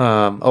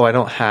 I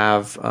don't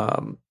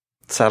have,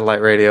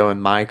 satellite radio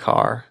in my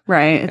car.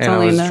 Right. It's and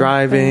only I was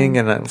driving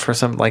and for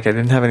some, like I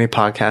didn't have any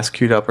podcast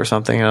queued up or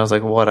something. And I was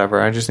like,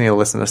 whatever, I just need to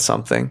listen to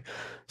something.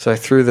 So I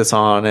threw this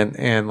on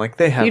and like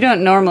they have. You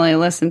don't normally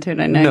listen to it.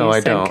 I know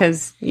you said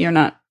because you're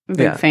not a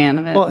big fan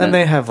of it. Well, and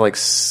they have like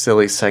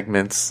silly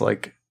segments.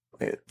 Like,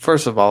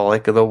 first of all,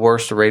 like the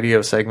worst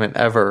radio segment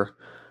ever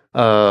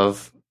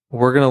of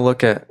we're going to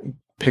look at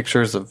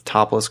pictures of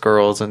topless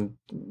girls and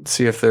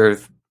see if they're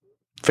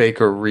fake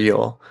or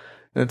real.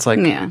 And it's like,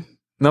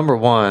 number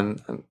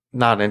one,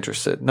 not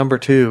interested. Number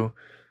two,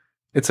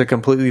 it's a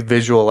completely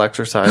visual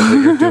exercise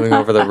that you're doing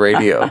over the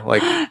radio.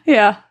 Like,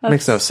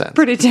 makes no sense.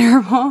 Pretty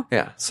terrible.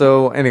 Yeah.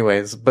 So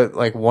anyways, but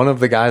like one of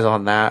the guys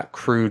on that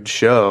crude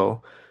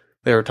show,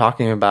 they were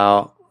talking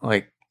about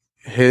like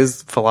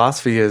his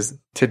philosophy is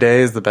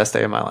today is the best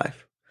day of my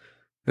life.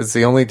 It's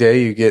the only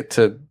day you get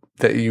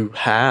that you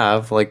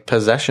have like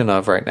possession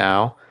of right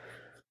now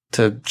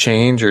to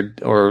change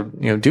or,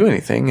 you know, do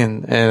anything.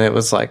 And it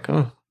was like,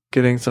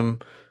 getting some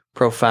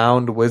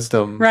profound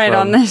wisdom from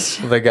on this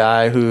the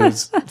guy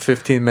who's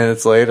 15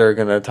 minutes later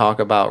going to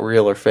talk about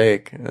real or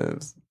fake.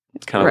 It's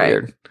kind of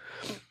weird.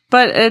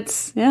 But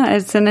it's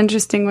an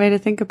interesting way to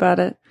think about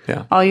it.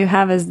 Yeah. All you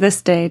have is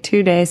this day,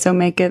 today, so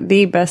make it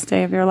the best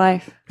day of your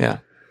life. Yeah.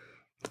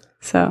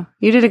 So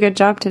you did a good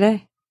job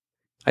today.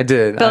 I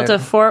did. Built a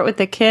fort with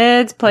the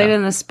kids, played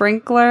in the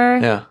sprinkler.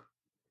 Yeah.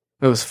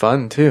 It was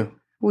fun too.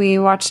 We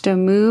watched a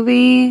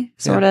movie,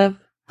 sort of.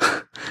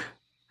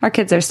 Our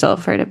kids are still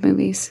afraid of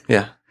movies.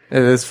 Yeah.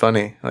 It is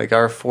funny. Like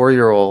our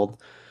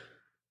 4-year-old.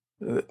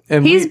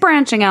 And he's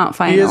branching out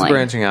finally. He is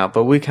branching out,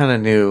 but we kind of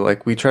knew,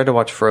 like we tried to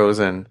watch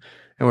Frozen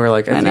and we were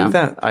like, I think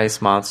that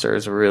ice monster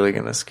is really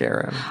going to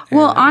scare him.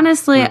 Well,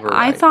 honestly,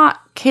 I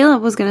thought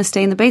Caleb was going to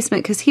stay in the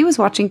basement because he was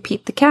watching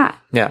Pete the Cat.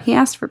 Yeah. He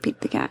asked for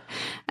Pete the Cat.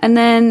 And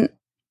then,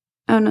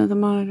 oh no, the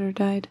monitor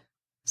died.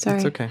 Sorry.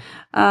 It's okay.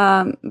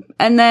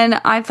 And then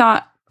I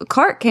thought,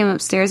 Clark came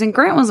upstairs and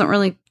Grant wasn't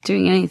really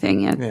doing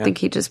anything. I think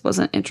he just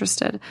wasn't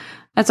interested.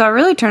 And so I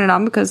really turned it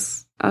on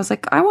because I was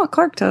like, I want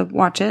Clark to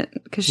watch it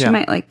because she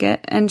might like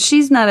it. And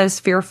she's not as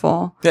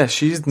fearful. Yeah,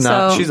 she's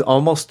not. She's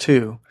almost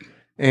 2.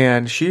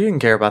 And she didn't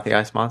care about the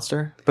ice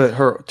monster, but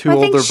her 2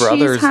 older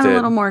brothers she's had did. A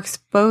little more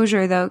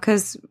exposure, though,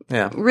 because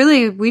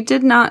really, we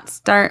did not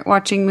start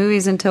watching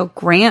movies until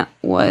Grant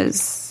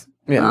was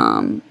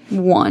 1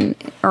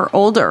 or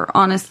older,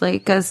 honestly,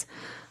 because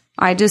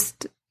I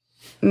just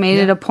made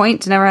it a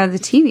point to never have the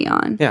TV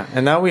on. Yeah,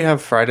 and now we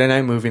have Friday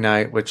night movie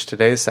night, which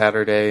today is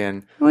Saturday.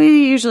 And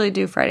we usually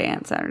do Friday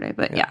and Saturday,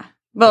 but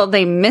Well,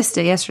 they missed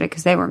it yesterday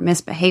because they were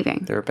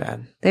misbehaving. They were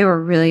bad. They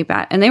were really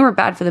bad. And they were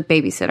bad for the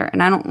babysitter,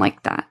 and I don't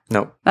like that.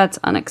 Nope. That's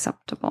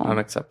unacceptable.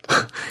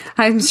 Unacceptable.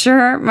 I'm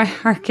sure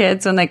our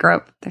kids, when they grow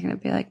up, they're going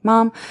to be like,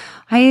 Mom,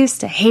 I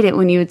used to hate it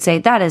when you would say,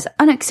 that is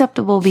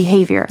unacceptable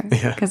behavior.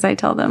 Because I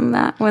tell them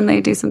that when they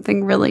do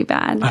something really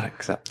bad.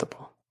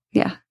 Unacceptable.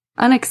 Yeah.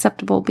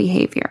 Unacceptable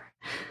behavior.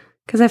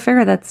 Because I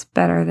figure that's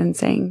better than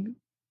saying,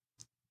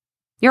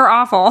 you're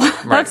awful.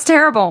 Right. That's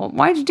terrible.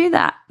 Why'd you do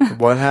that?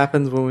 What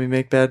happens when we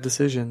make bad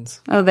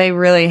decisions? Oh, they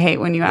really hate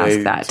when you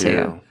ask that,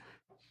 too.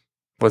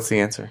 What's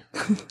the answer?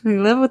 We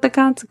live with the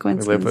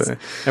consequences. We live with it.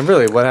 And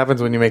really, what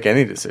happens when you make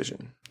any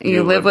decision?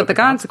 You live with the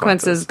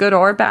consequences, good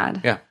or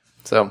bad. Yeah.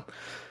 So,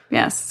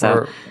 yes.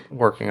 So we're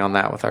working on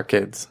that with our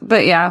kids.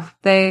 But yeah,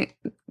 they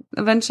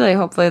eventually,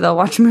 hopefully, they'll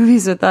watch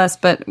movies with us.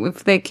 But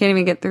if they can't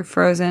even get through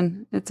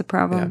Frozen, it's a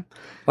problem. Yeah.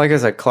 Like I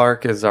said,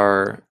 Clark is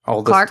our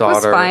oldest daughter. Clark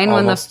was fine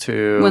almost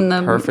 2, when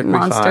the perfectly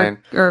monster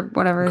fine. Or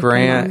whatever.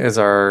 Grant is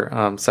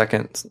our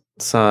second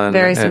son.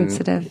 Very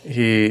sensitive.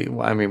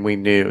 We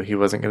knew he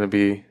wasn't going to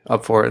be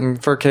up for it.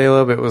 And for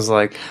Caleb, it was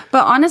like...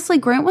 But honestly,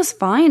 Grant was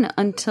fine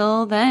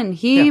until then.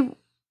 He sat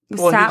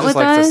with us. He just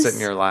likes to sit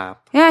in your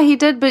lap. Yeah, he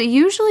did. But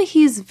usually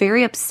he's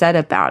very upset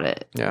about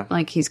it. Yeah.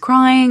 Like he's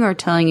crying or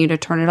telling you to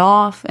turn it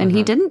off. And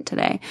he didn't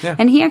today. Yeah.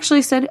 And he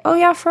actually said, oh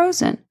yeah,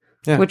 Frozen.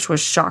 Yeah. Which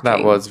was shocking.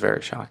 That was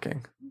very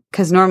shocking.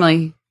 Because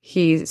normally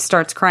he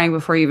starts crying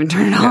before you even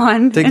turn it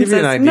on. To give you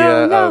an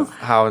idea of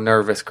how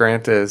nervous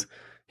Grant is,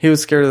 he was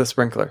scared of the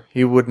sprinkler.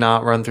 He would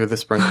not run through the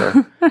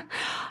sprinkler. I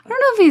don't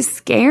know if he's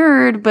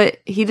scared, but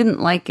he didn't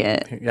like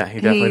it. Yeah,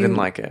 he definitely didn't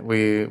like it.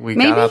 We maybe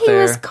got out there.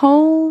 Maybe he was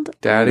cold.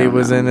 Daddy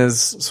was in his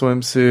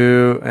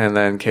swimsuit, and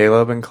then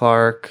Caleb and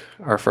Clark,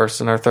 our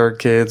first and our third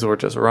kids, were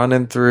just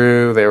running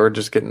through. They were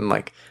just getting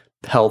like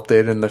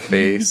pelted in the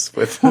face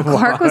with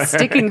Clark was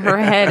sticking her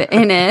head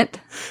in it.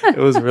 It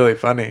was really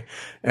funny.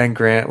 And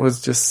Grant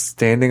was just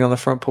standing on the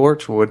front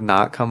porch, would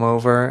not come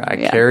over. I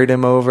carried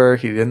him over.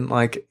 He didn't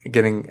like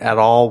getting at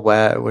all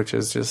wet, which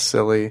is just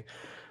silly.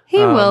 He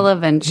will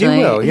eventually.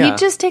 He will, yeah. He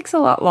just takes a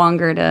lot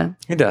longer to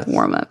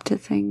warm up to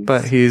things.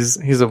 But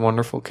he's a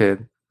wonderful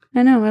kid.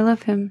 I know. I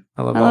love him.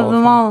 I love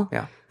them all.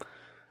 Yeah.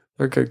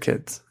 They're good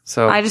kids.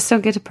 So I just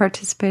don't get to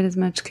participate as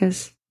much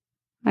because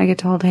I get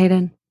to hold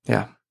Hayden.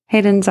 Yeah.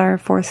 Hayden's our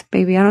 4th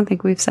baby. I don't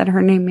think we've said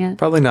her name yet.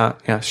 Probably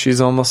not. Yeah,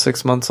 she's almost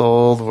 6 months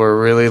old. We're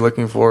really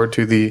looking forward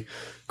to the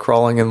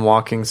crawling and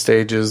walking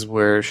stages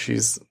where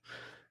she's,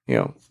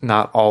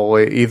 not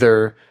always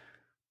either.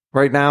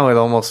 Right now, it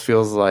almost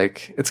feels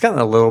like it's gotten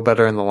a little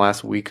better in the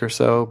last week or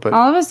so. But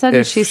all of a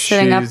sudden, she's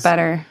sitting up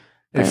better.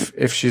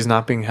 If she's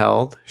not being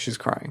held, she's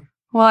crying.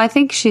 Well, I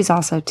think she's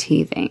also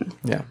teething.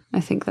 Yeah. I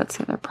think that's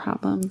the other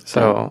problem.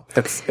 So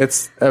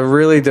it's a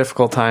really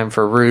difficult time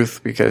for Ruth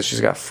because she's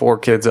got 4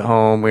 kids at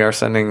home. We are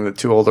sending the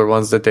 2 older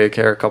ones to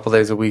daycare a couple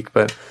days a week,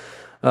 but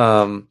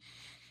it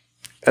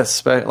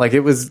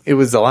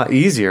was a lot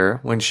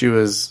easier when she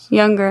was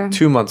younger,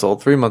 2 months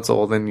old, 3 months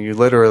old, and you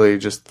literally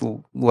just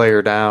lay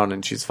her down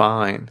and she's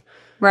fine.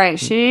 Right.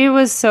 She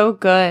was so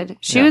good.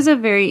 She was a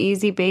very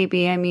easy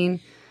baby. I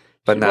mean...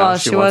 But now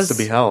she wants to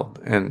be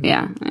held. And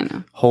yeah, I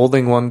know.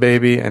 Holding one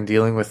baby and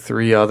dealing with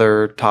 3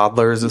 other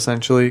toddlers,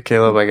 essentially.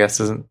 Caleb, I guess,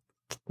 I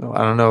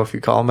don't know if you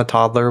call him a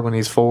toddler when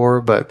he's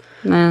 4, but...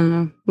 I don't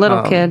know.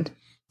 Little kid.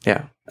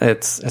 Yeah,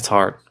 it's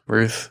hard.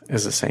 Ruth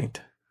is a saint.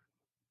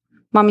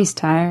 Mommy's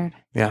tired.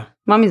 Yeah.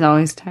 Mommy's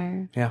always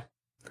tired. Yeah.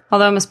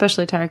 Although I'm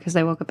especially tired because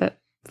I woke up at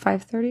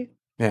 5:30.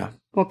 Yeah.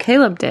 Well,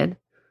 Caleb did.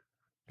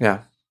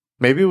 Yeah.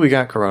 Maybe we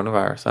got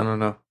coronavirus. I don't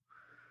know.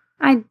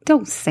 I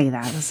don't say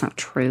that. That's not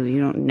true.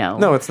 You don't know.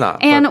 No, it's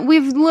not. And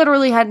we've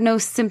literally had no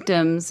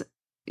symptoms.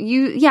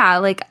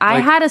 I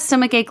had a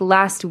stomachache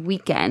last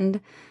weekend.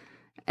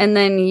 And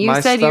then you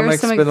said your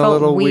stomach been felt a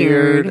little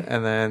weird.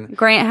 And then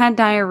Grant had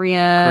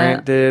diarrhea.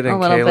 Grant did.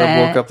 And Caleb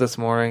woke up this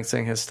morning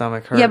saying his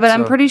stomach hurt. Yeah, but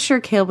I'm pretty sure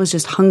Caleb was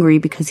just hungry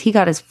because he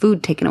got his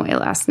food taken away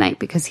last night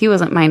because he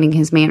wasn't minding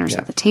his manners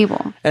at the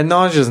table. And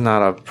nausea is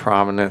not a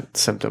prominent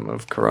symptom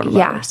of coronavirus.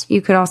 Yeah,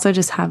 you could also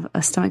just have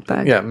a stomach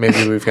bug. Yeah,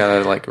 maybe we've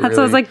got to That's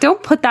why I was like,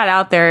 don't put that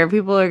out there.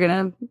 People are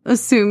going to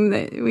assume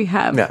that we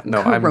have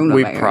coronavirus.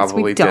 We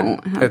probably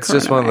don't. It's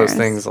just one of those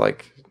things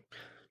like...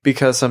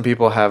 Because some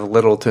people have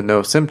little to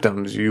no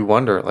symptoms, you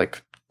wonder,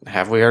 like,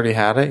 have we already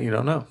had it? You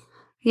don't know.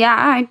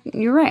 Yeah,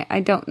 you're right.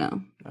 I don't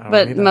know.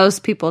 But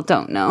most people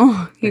don't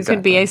know. You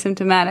could be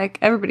asymptomatic.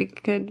 Everybody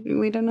could.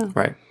 We don't know.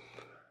 Right.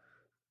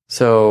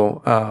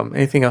 So,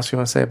 anything else you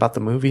want to say about the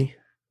movie?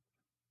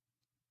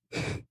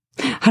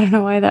 I don't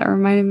know why that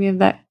reminded me of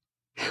that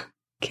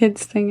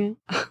kids singing.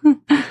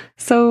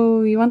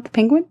 So you want the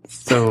penguins?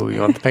 So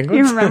you want the penguins?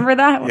 You remember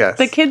that? Yes.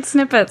 The kid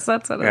snippets.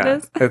 That's what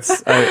it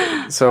is.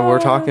 So we're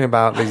talking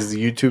about these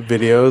YouTube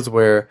videos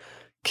where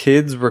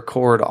kids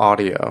record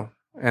audio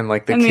and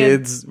like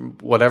kids,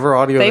 whatever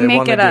audio they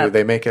want to do,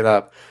 they make it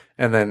up.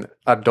 And then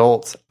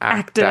adults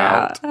act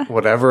out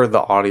whatever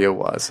the audio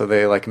was. So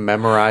they like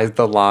memorize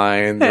the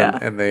lines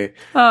and they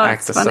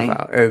act the stuff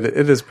out.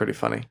 It is pretty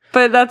funny.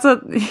 But that's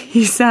what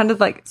he sounded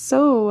like.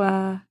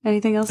 So,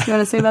 anything else you want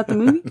to say about the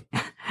movie?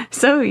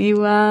 So you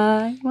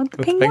want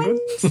the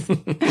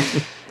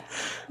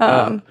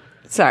penguins?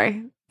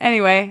 Sorry.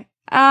 Anyway,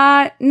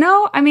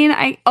 no, I mean,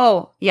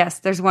 yes,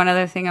 there's one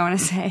other thing I want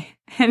to say.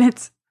 And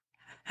it's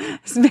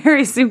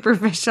very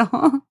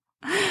superficial.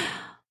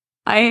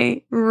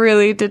 I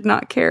really did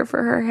not care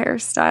for her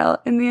hairstyle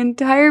in the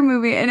entire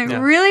movie. And it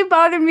really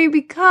bothered me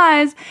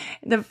because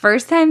the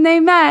first time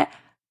they met,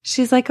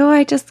 she's like, oh,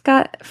 I just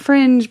got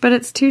fringe, but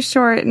it's too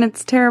short and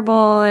it's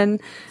terrible. And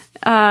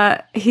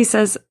he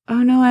says,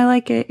 oh, no, I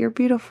like it. You're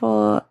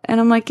beautiful. And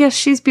I'm like, yes,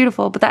 she's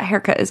beautiful, but that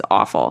haircut is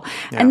awful.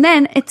 Yeah. And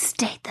then it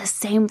stayed the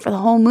same for the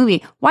whole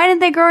movie. Why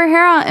didn't they grow her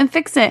hair out and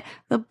fix it?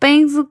 The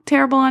bangs look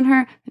terrible on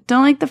her. I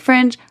don't like the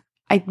fringe.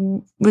 I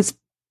was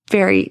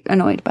very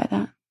annoyed by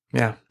that.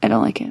 Yeah. I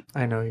don't like it.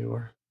 I know you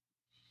were.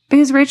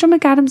 Because Rachel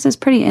McAdams is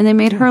pretty, and they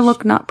made her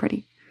look not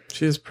pretty.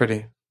 She is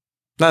pretty.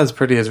 Not as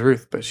pretty as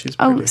Ruth, but she's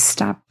pretty. Oh,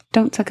 stop.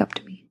 Don't suck up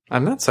to me.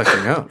 I'm not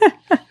sucking up.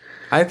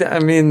 I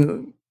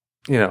mean,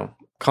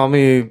 call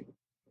me,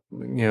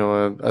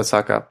 a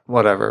suck up,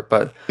 whatever.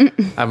 But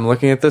I'm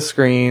looking at the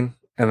screen,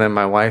 and then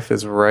my wife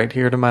is right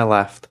here to my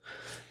left.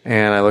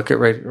 And I look at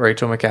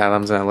Rachel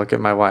McAdams, and I look at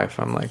my wife.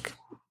 I'm like...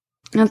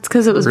 That's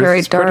because it was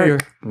very dark. Prettier.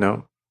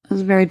 No. It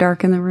was very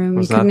dark in the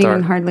room. You couldn't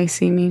even hardly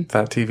see me.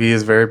 That TV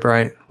is very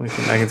bright. I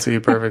can see you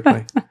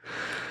perfectly.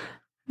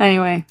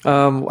 Anyway,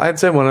 I'd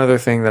say one other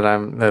thing that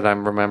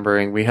I'm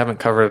remembering. We haven't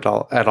covered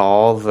at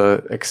all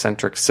the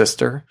eccentric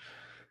sister,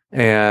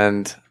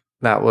 and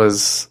that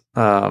was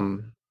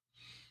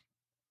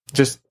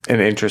just an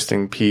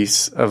interesting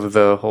piece of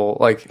the whole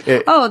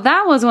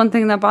that was one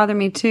thing that bothered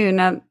me too.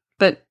 Now,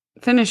 but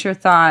finish your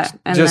thought,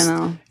 and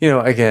then I'll...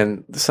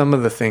 again, some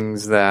of the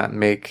things that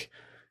make.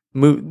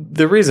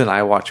 The reason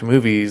I watch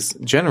movies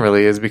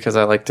generally is because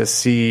I like to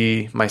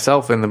see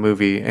myself in the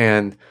movie.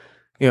 And,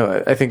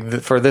 I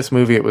think for this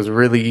movie, it was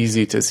really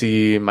easy to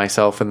see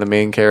myself in the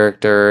main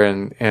character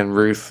and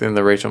Ruth in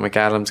the Rachel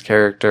McAdams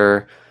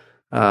character.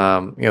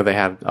 They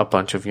had a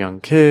bunch of young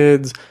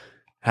kids,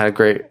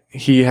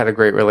 he had a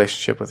great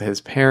relationship with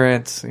his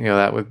parents.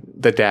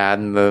 The dad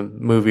in the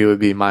movie would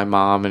be my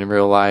mom in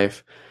real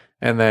life.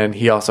 And then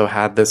he also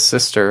had this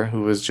sister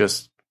who was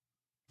just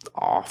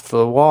off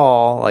the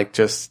wall, like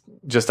just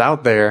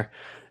out there,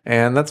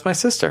 and that's my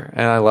sister,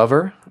 and I love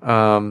her.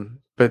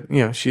 But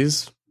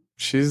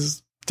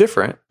she's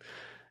different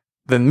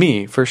than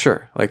me for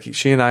sure. Like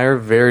she and I are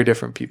very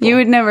different people. You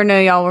would never know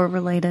y'all were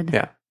related.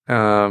 Yeah.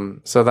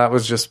 So that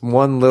was just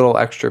one little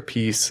extra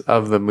piece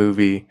of the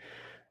movie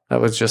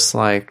that was just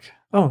like,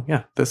 oh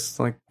yeah, this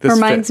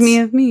reminds fits. Me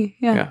of me.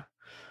 Yeah. Yeah.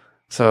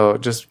 So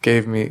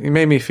it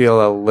made me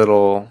feel a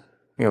little,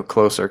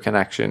 closer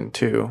connection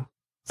to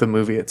the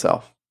movie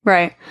itself.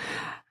 Right.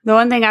 The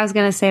one thing I was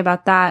going to say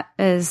about that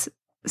is,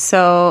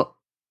 so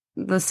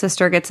the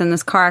sister gets in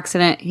this car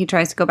accident. He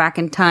tries to go back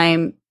in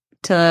time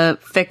to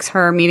fix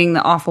her meeting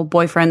the awful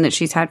boyfriend that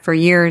she's had for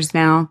years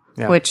now,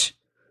 which,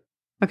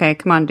 okay,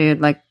 come on,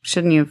 dude. Like,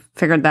 shouldn't you have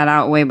figured that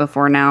out way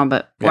before now?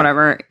 But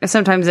whatever.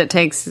 Sometimes it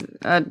takes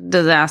a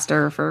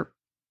disaster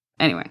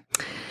anyway.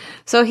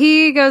 So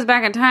he goes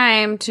back in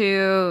time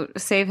to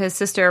save his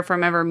sister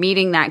from ever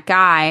meeting that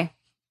guy.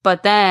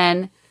 But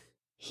then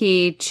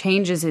he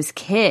changes his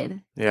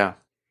kid. Yeah.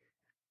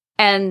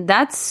 And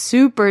that's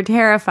super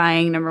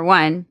terrifying, number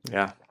one.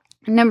 Yeah.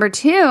 Number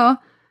two,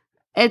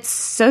 it's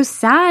so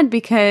sad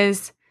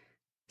because,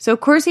 so of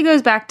course he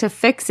goes back to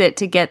fix it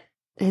to get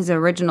his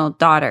original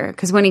daughter.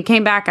 Because when he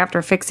came back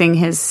after fixing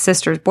his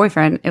sister's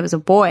boyfriend, it was a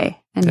boy.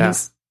 And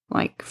he's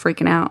like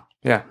freaking out.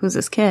 Yeah. Who's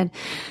this kid?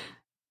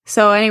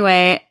 So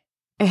anyway,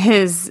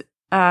 his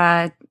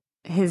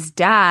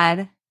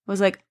dad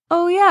was like,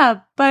 oh,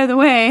 yeah, by the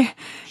way,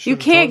 you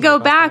can't go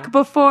back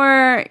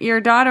before your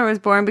daughter was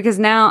born because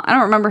now, I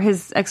don't remember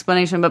his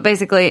explanation, but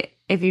basically,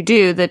 if you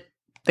do, the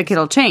kid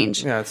will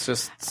change. Yeah, it's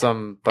just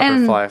some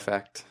butterfly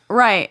effect.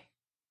 Right.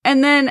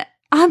 And then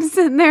I'm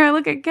sitting there, I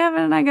look at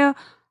Kevin, and I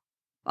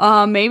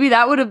go, maybe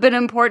that would have been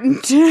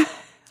important to say.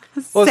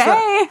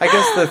 I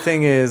guess the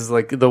thing is,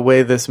 like, the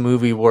way this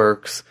movie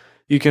works,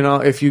 you can,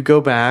 if you go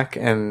back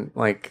and,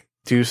 like,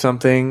 do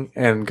something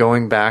and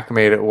going back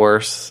made it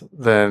worse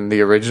than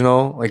the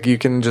original, like you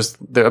can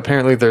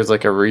apparently there's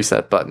like a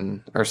reset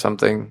button or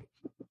something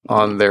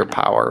on their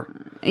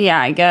power.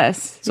 Yeah, I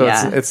guess. So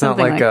it's not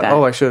like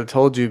I should have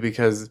told you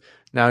because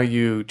now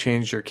you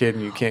changed your kid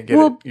and you can't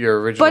get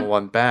your original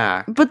one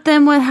back. But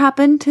then what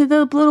happened to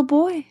the little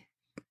boy?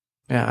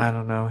 Yeah, I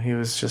don't know. He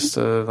was just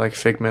a like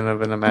figment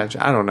of an imagination.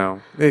 I don't know.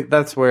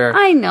 That's where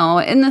I know,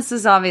 and this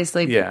is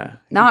obviously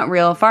not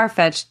real,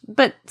 far-fetched,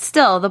 but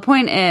still, the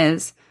point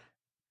is,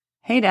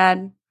 hey,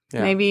 Dad,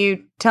 maybe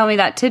you tell me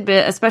that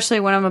tidbit, especially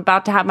when I'm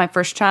about to have my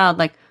first child,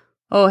 like,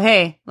 oh,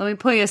 hey, let me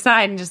pull you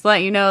aside and just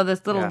let you know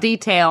this little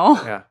detail.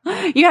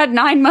 Yeah. You had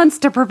 9 months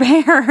to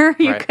prepare.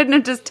 You couldn't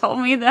have just told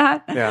me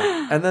that.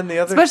 Yeah, and then the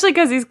other, especially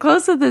because he's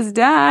close with his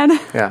dad.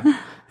 Yeah.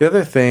 The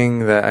other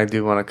thing that I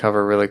do want to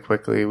cover really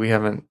quickly, I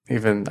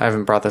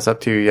haven't brought this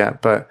up to you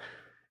yet, but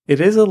it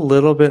is a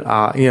little bit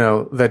odd. You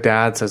know, the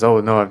dad says, oh,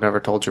 no, I've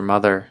never told your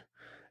mother.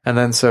 And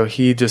then so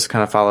he just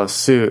kind of follows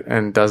suit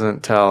and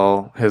doesn't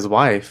tell his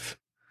wife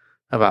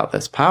about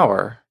this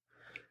power.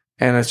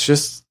 And it's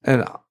just,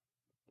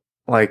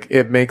 like,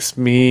 it makes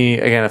me,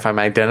 again, if I'm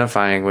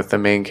identifying with the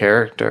main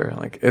character,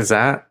 like, is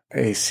that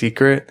a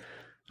secret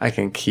I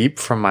can keep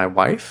from my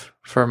wife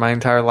for my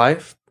entire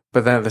life?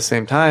 But then at the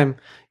same time,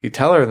 you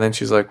tell her, and then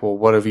she's like, well,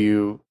 what have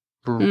you,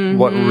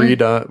 what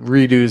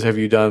redos have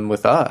you done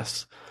with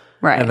us?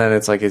 Right. And then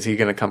it's like, is he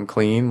going to come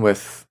clean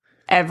with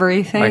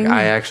everything? Like,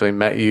 I actually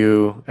met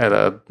you at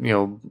a,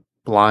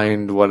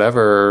 blind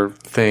whatever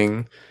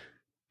thing,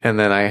 and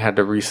then I had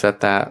to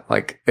reset that.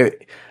 Like,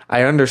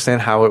 I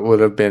understand how it would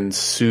have been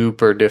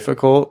super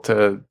difficult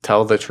to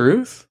tell the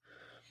truth,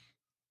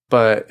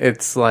 but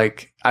it's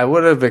like, I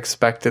would have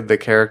expected the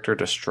character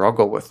to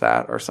struggle with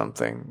that or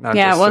something.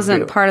 It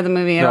wasn't part of the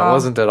movie at all. No, it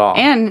wasn't at all.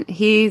 And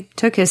he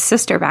took his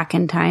sister back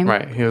in time.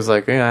 Right. He was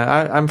like,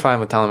 I'm fine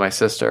with telling my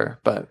sister,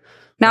 but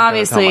now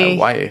obviously my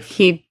wife.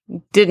 He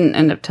didn't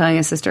end up telling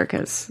his sister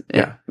because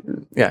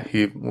yeah,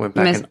 he went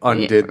back and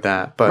undid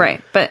that. But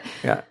right, but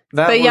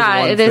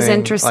yeah, it is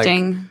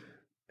interesting. Like,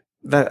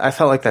 that I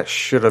felt like that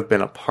should have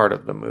been a part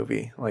of the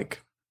movie.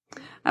 Like,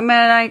 I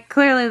mean,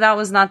 clearly that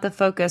was not the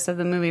focus of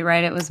the movie,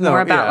 right? It was more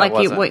about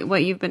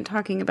what you've been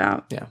talking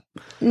about. Yeah,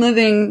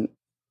 living.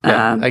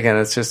 Again,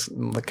 it's just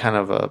kind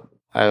of a.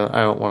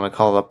 I don't want to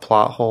call it a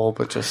plot hole,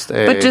 but just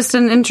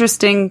an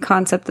interesting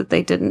concept that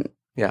they didn't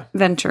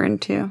venture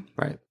into.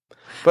 Right.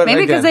 But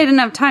maybe because they didn't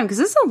have time, because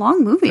this is a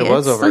long movie. It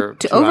was over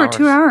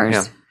 2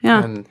 hours.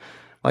 Yeah. And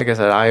like I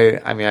said,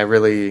 I mean, I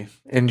really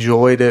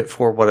enjoyed it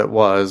for what it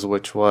was,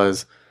 which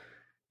was,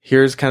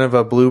 here's kind of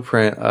a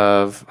blueprint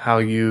of how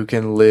you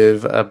can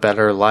live a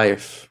better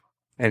life,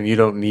 and you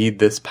don't need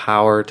this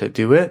power to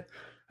do it.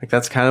 Like,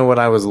 that's kind of what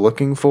I was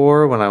looking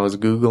for when I was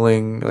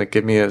Googling, like,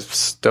 give me a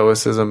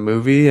Stoicism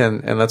movie,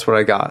 and that's what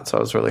I got. So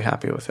I was really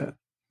happy with it.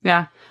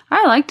 Yeah.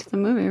 I liked the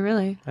movie,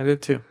 really. I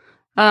did too.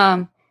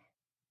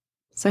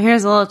 So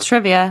here's a little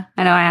trivia.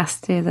 I know I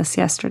asked you this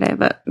yesterday,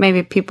 but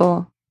maybe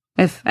people,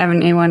 if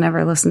anyone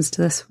ever listens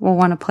to this, will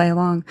want to play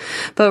along.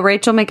 But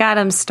Rachel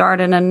McAdams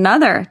starred in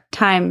another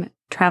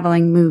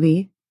time-traveling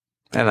movie.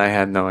 And I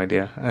had no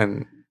idea.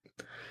 And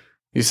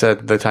you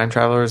said the time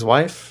traveler's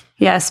wife?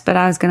 Yes, but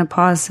I was going to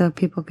pause so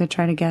people could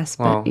try to guess,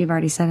 but you've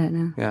already said it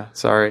now. Yeah,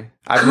 sorry.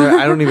 I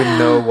don't even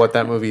know what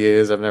that movie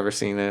is. I've never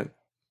seen it.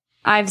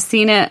 I've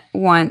seen it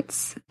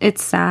once.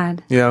 It's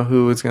sad. You know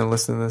who is going to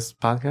listen to this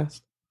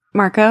podcast?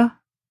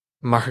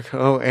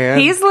 Marco, and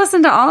he's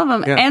listened to all of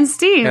them, and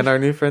Steve, and our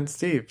new friend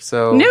Steve.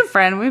 So new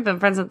friend, we've been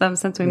friends with them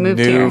since we moved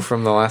here. New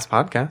from the last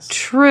podcast.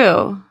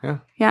 True.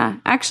 Yeah.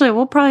 Actually,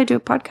 we'll probably do a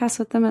podcast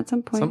with them at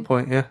some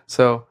point. Yeah.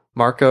 So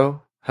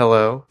Marco,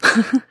 hello.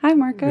 Hi,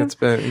 Marco. It's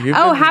been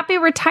happy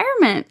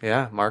retirement.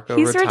 Yeah, Marco.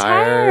 He's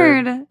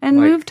retired and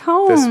moved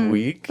home this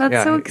week.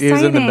 That's so exciting.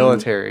 He's in the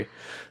military.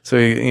 So,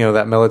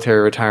 that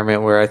military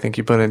retirement where I think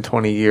you put in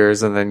 20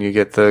 years and then you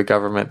get the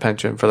government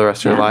pension for the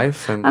rest of your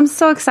life. And I'm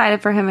so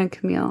excited for him and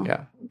Camille.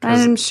 Yeah.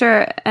 I'm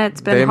sure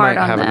it's been hard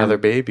on them. They might have another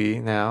baby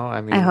now.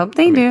 I hope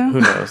they do. Who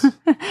knows?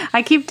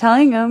 I keep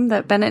telling them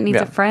that Bennett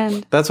needs a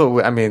friend. That's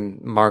what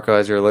Marco,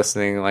 as you're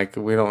listening, like,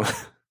 we don't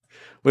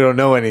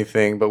know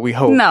anything, but we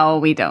hope. No,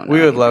 we don't know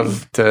We would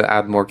love to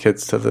add more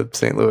kids to the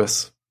St.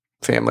 Louis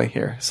family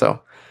here.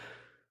 So.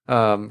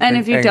 And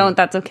if you don't,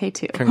 that's okay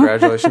too.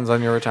 Congratulations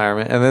on your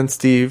retirement. And then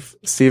Steve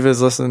has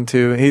listened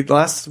to,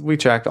 last we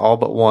checked, all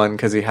but one,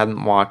 because he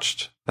hadn't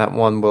watched that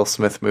one Will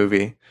Smith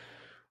movie,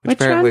 which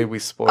apparently we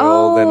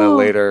spoiled in a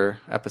later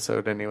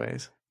episode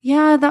anyways.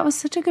 Yeah, that was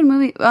such a good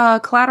movie.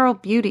 Collateral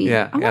Beauty.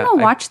 Yeah. I want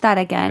to watch that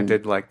again. I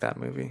did like that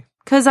movie.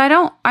 Because I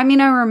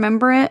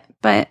remember it,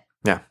 but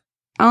I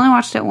only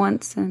watched it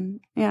once, and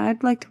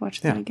I'd like to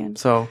watch that again.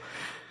 So...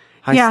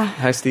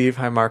 Hi, Steve.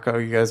 Hi, Marco.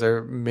 You guys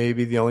are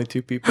maybe the only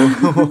two people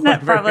who will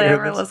that probably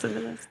ever listen to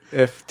this.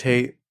 If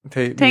Tate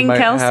you might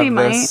Kelsey have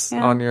this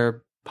on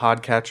your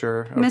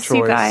podcatcher of miss choice.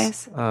 You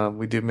guys.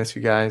 We do miss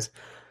you guys.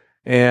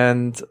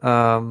 And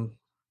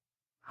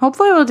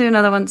hopefully we'll do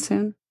another one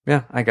soon.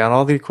 Yeah, I got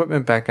all the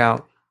equipment back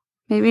out.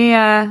 Maybe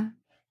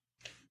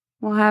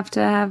we'll have to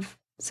have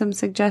some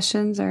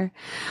suggestions, or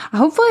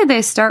hopefully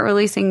they start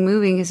releasing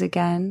movies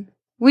again.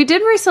 We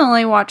did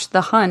recently watch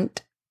The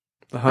Hunt.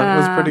 The Hunt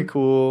was pretty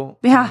cool.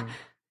 Yeah.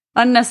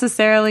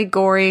 Unnecessarily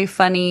gory,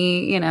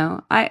 funny,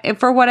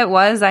 for what it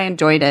was, I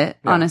enjoyed it,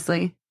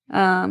 honestly.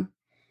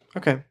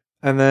 Okay.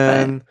 And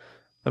then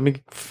let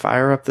me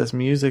fire up this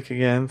music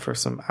again for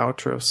some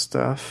outro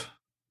stuff.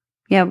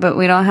 Yeah, but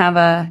we don't have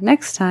a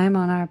next time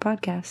on our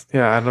podcast.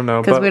 Yeah, I don't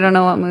know. Because we don't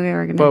know what movie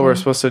we're going to do. But we're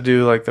supposed to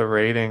do like the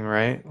rating,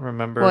 right?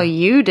 Remember? Well,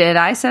 you did.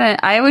 I said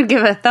I would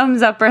give a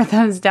thumbs up or a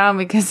thumbs down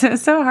because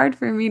it's so hard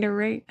for me to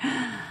rate.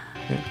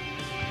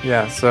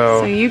 Yeah,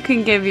 so you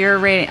can give your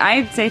rating.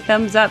 I'd say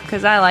thumbs up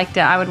because I liked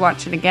it. I would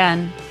watch it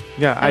again.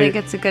 Yeah, I think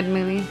it's a good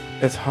movie.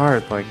 It's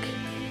hard, like...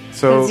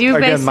 So,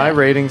 again, my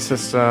rating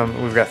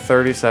system, we've got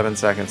 37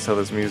 seconds till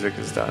this music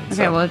is done.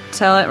 Okay, well,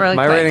 tell it really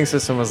quick. My rating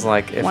system was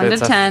like, if 1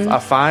 it's to 10.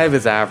 A 5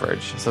 is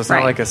average. So it's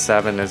not like a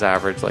 7 is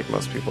average like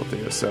most people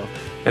do. So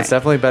it's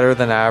definitely better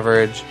than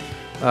average.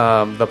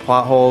 The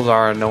plot holes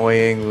are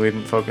annoying. We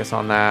didn't focus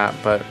on that.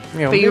 But,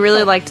 But you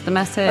really liked the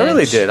message. I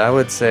really did. I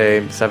would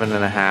say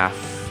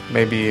 7.5,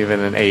 maybe even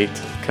an 8.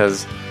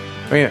 Because,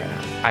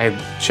 I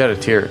shed a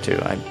tear or two.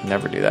 I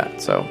never do that.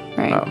 So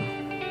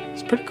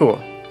it's pretty cool.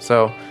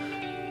 So...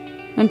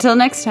 Until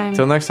next time.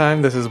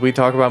 This is We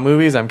Talk About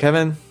Movies. I'm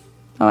Kevin.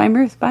 Oh, I'm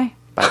Ruth. Bye.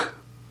 Bye.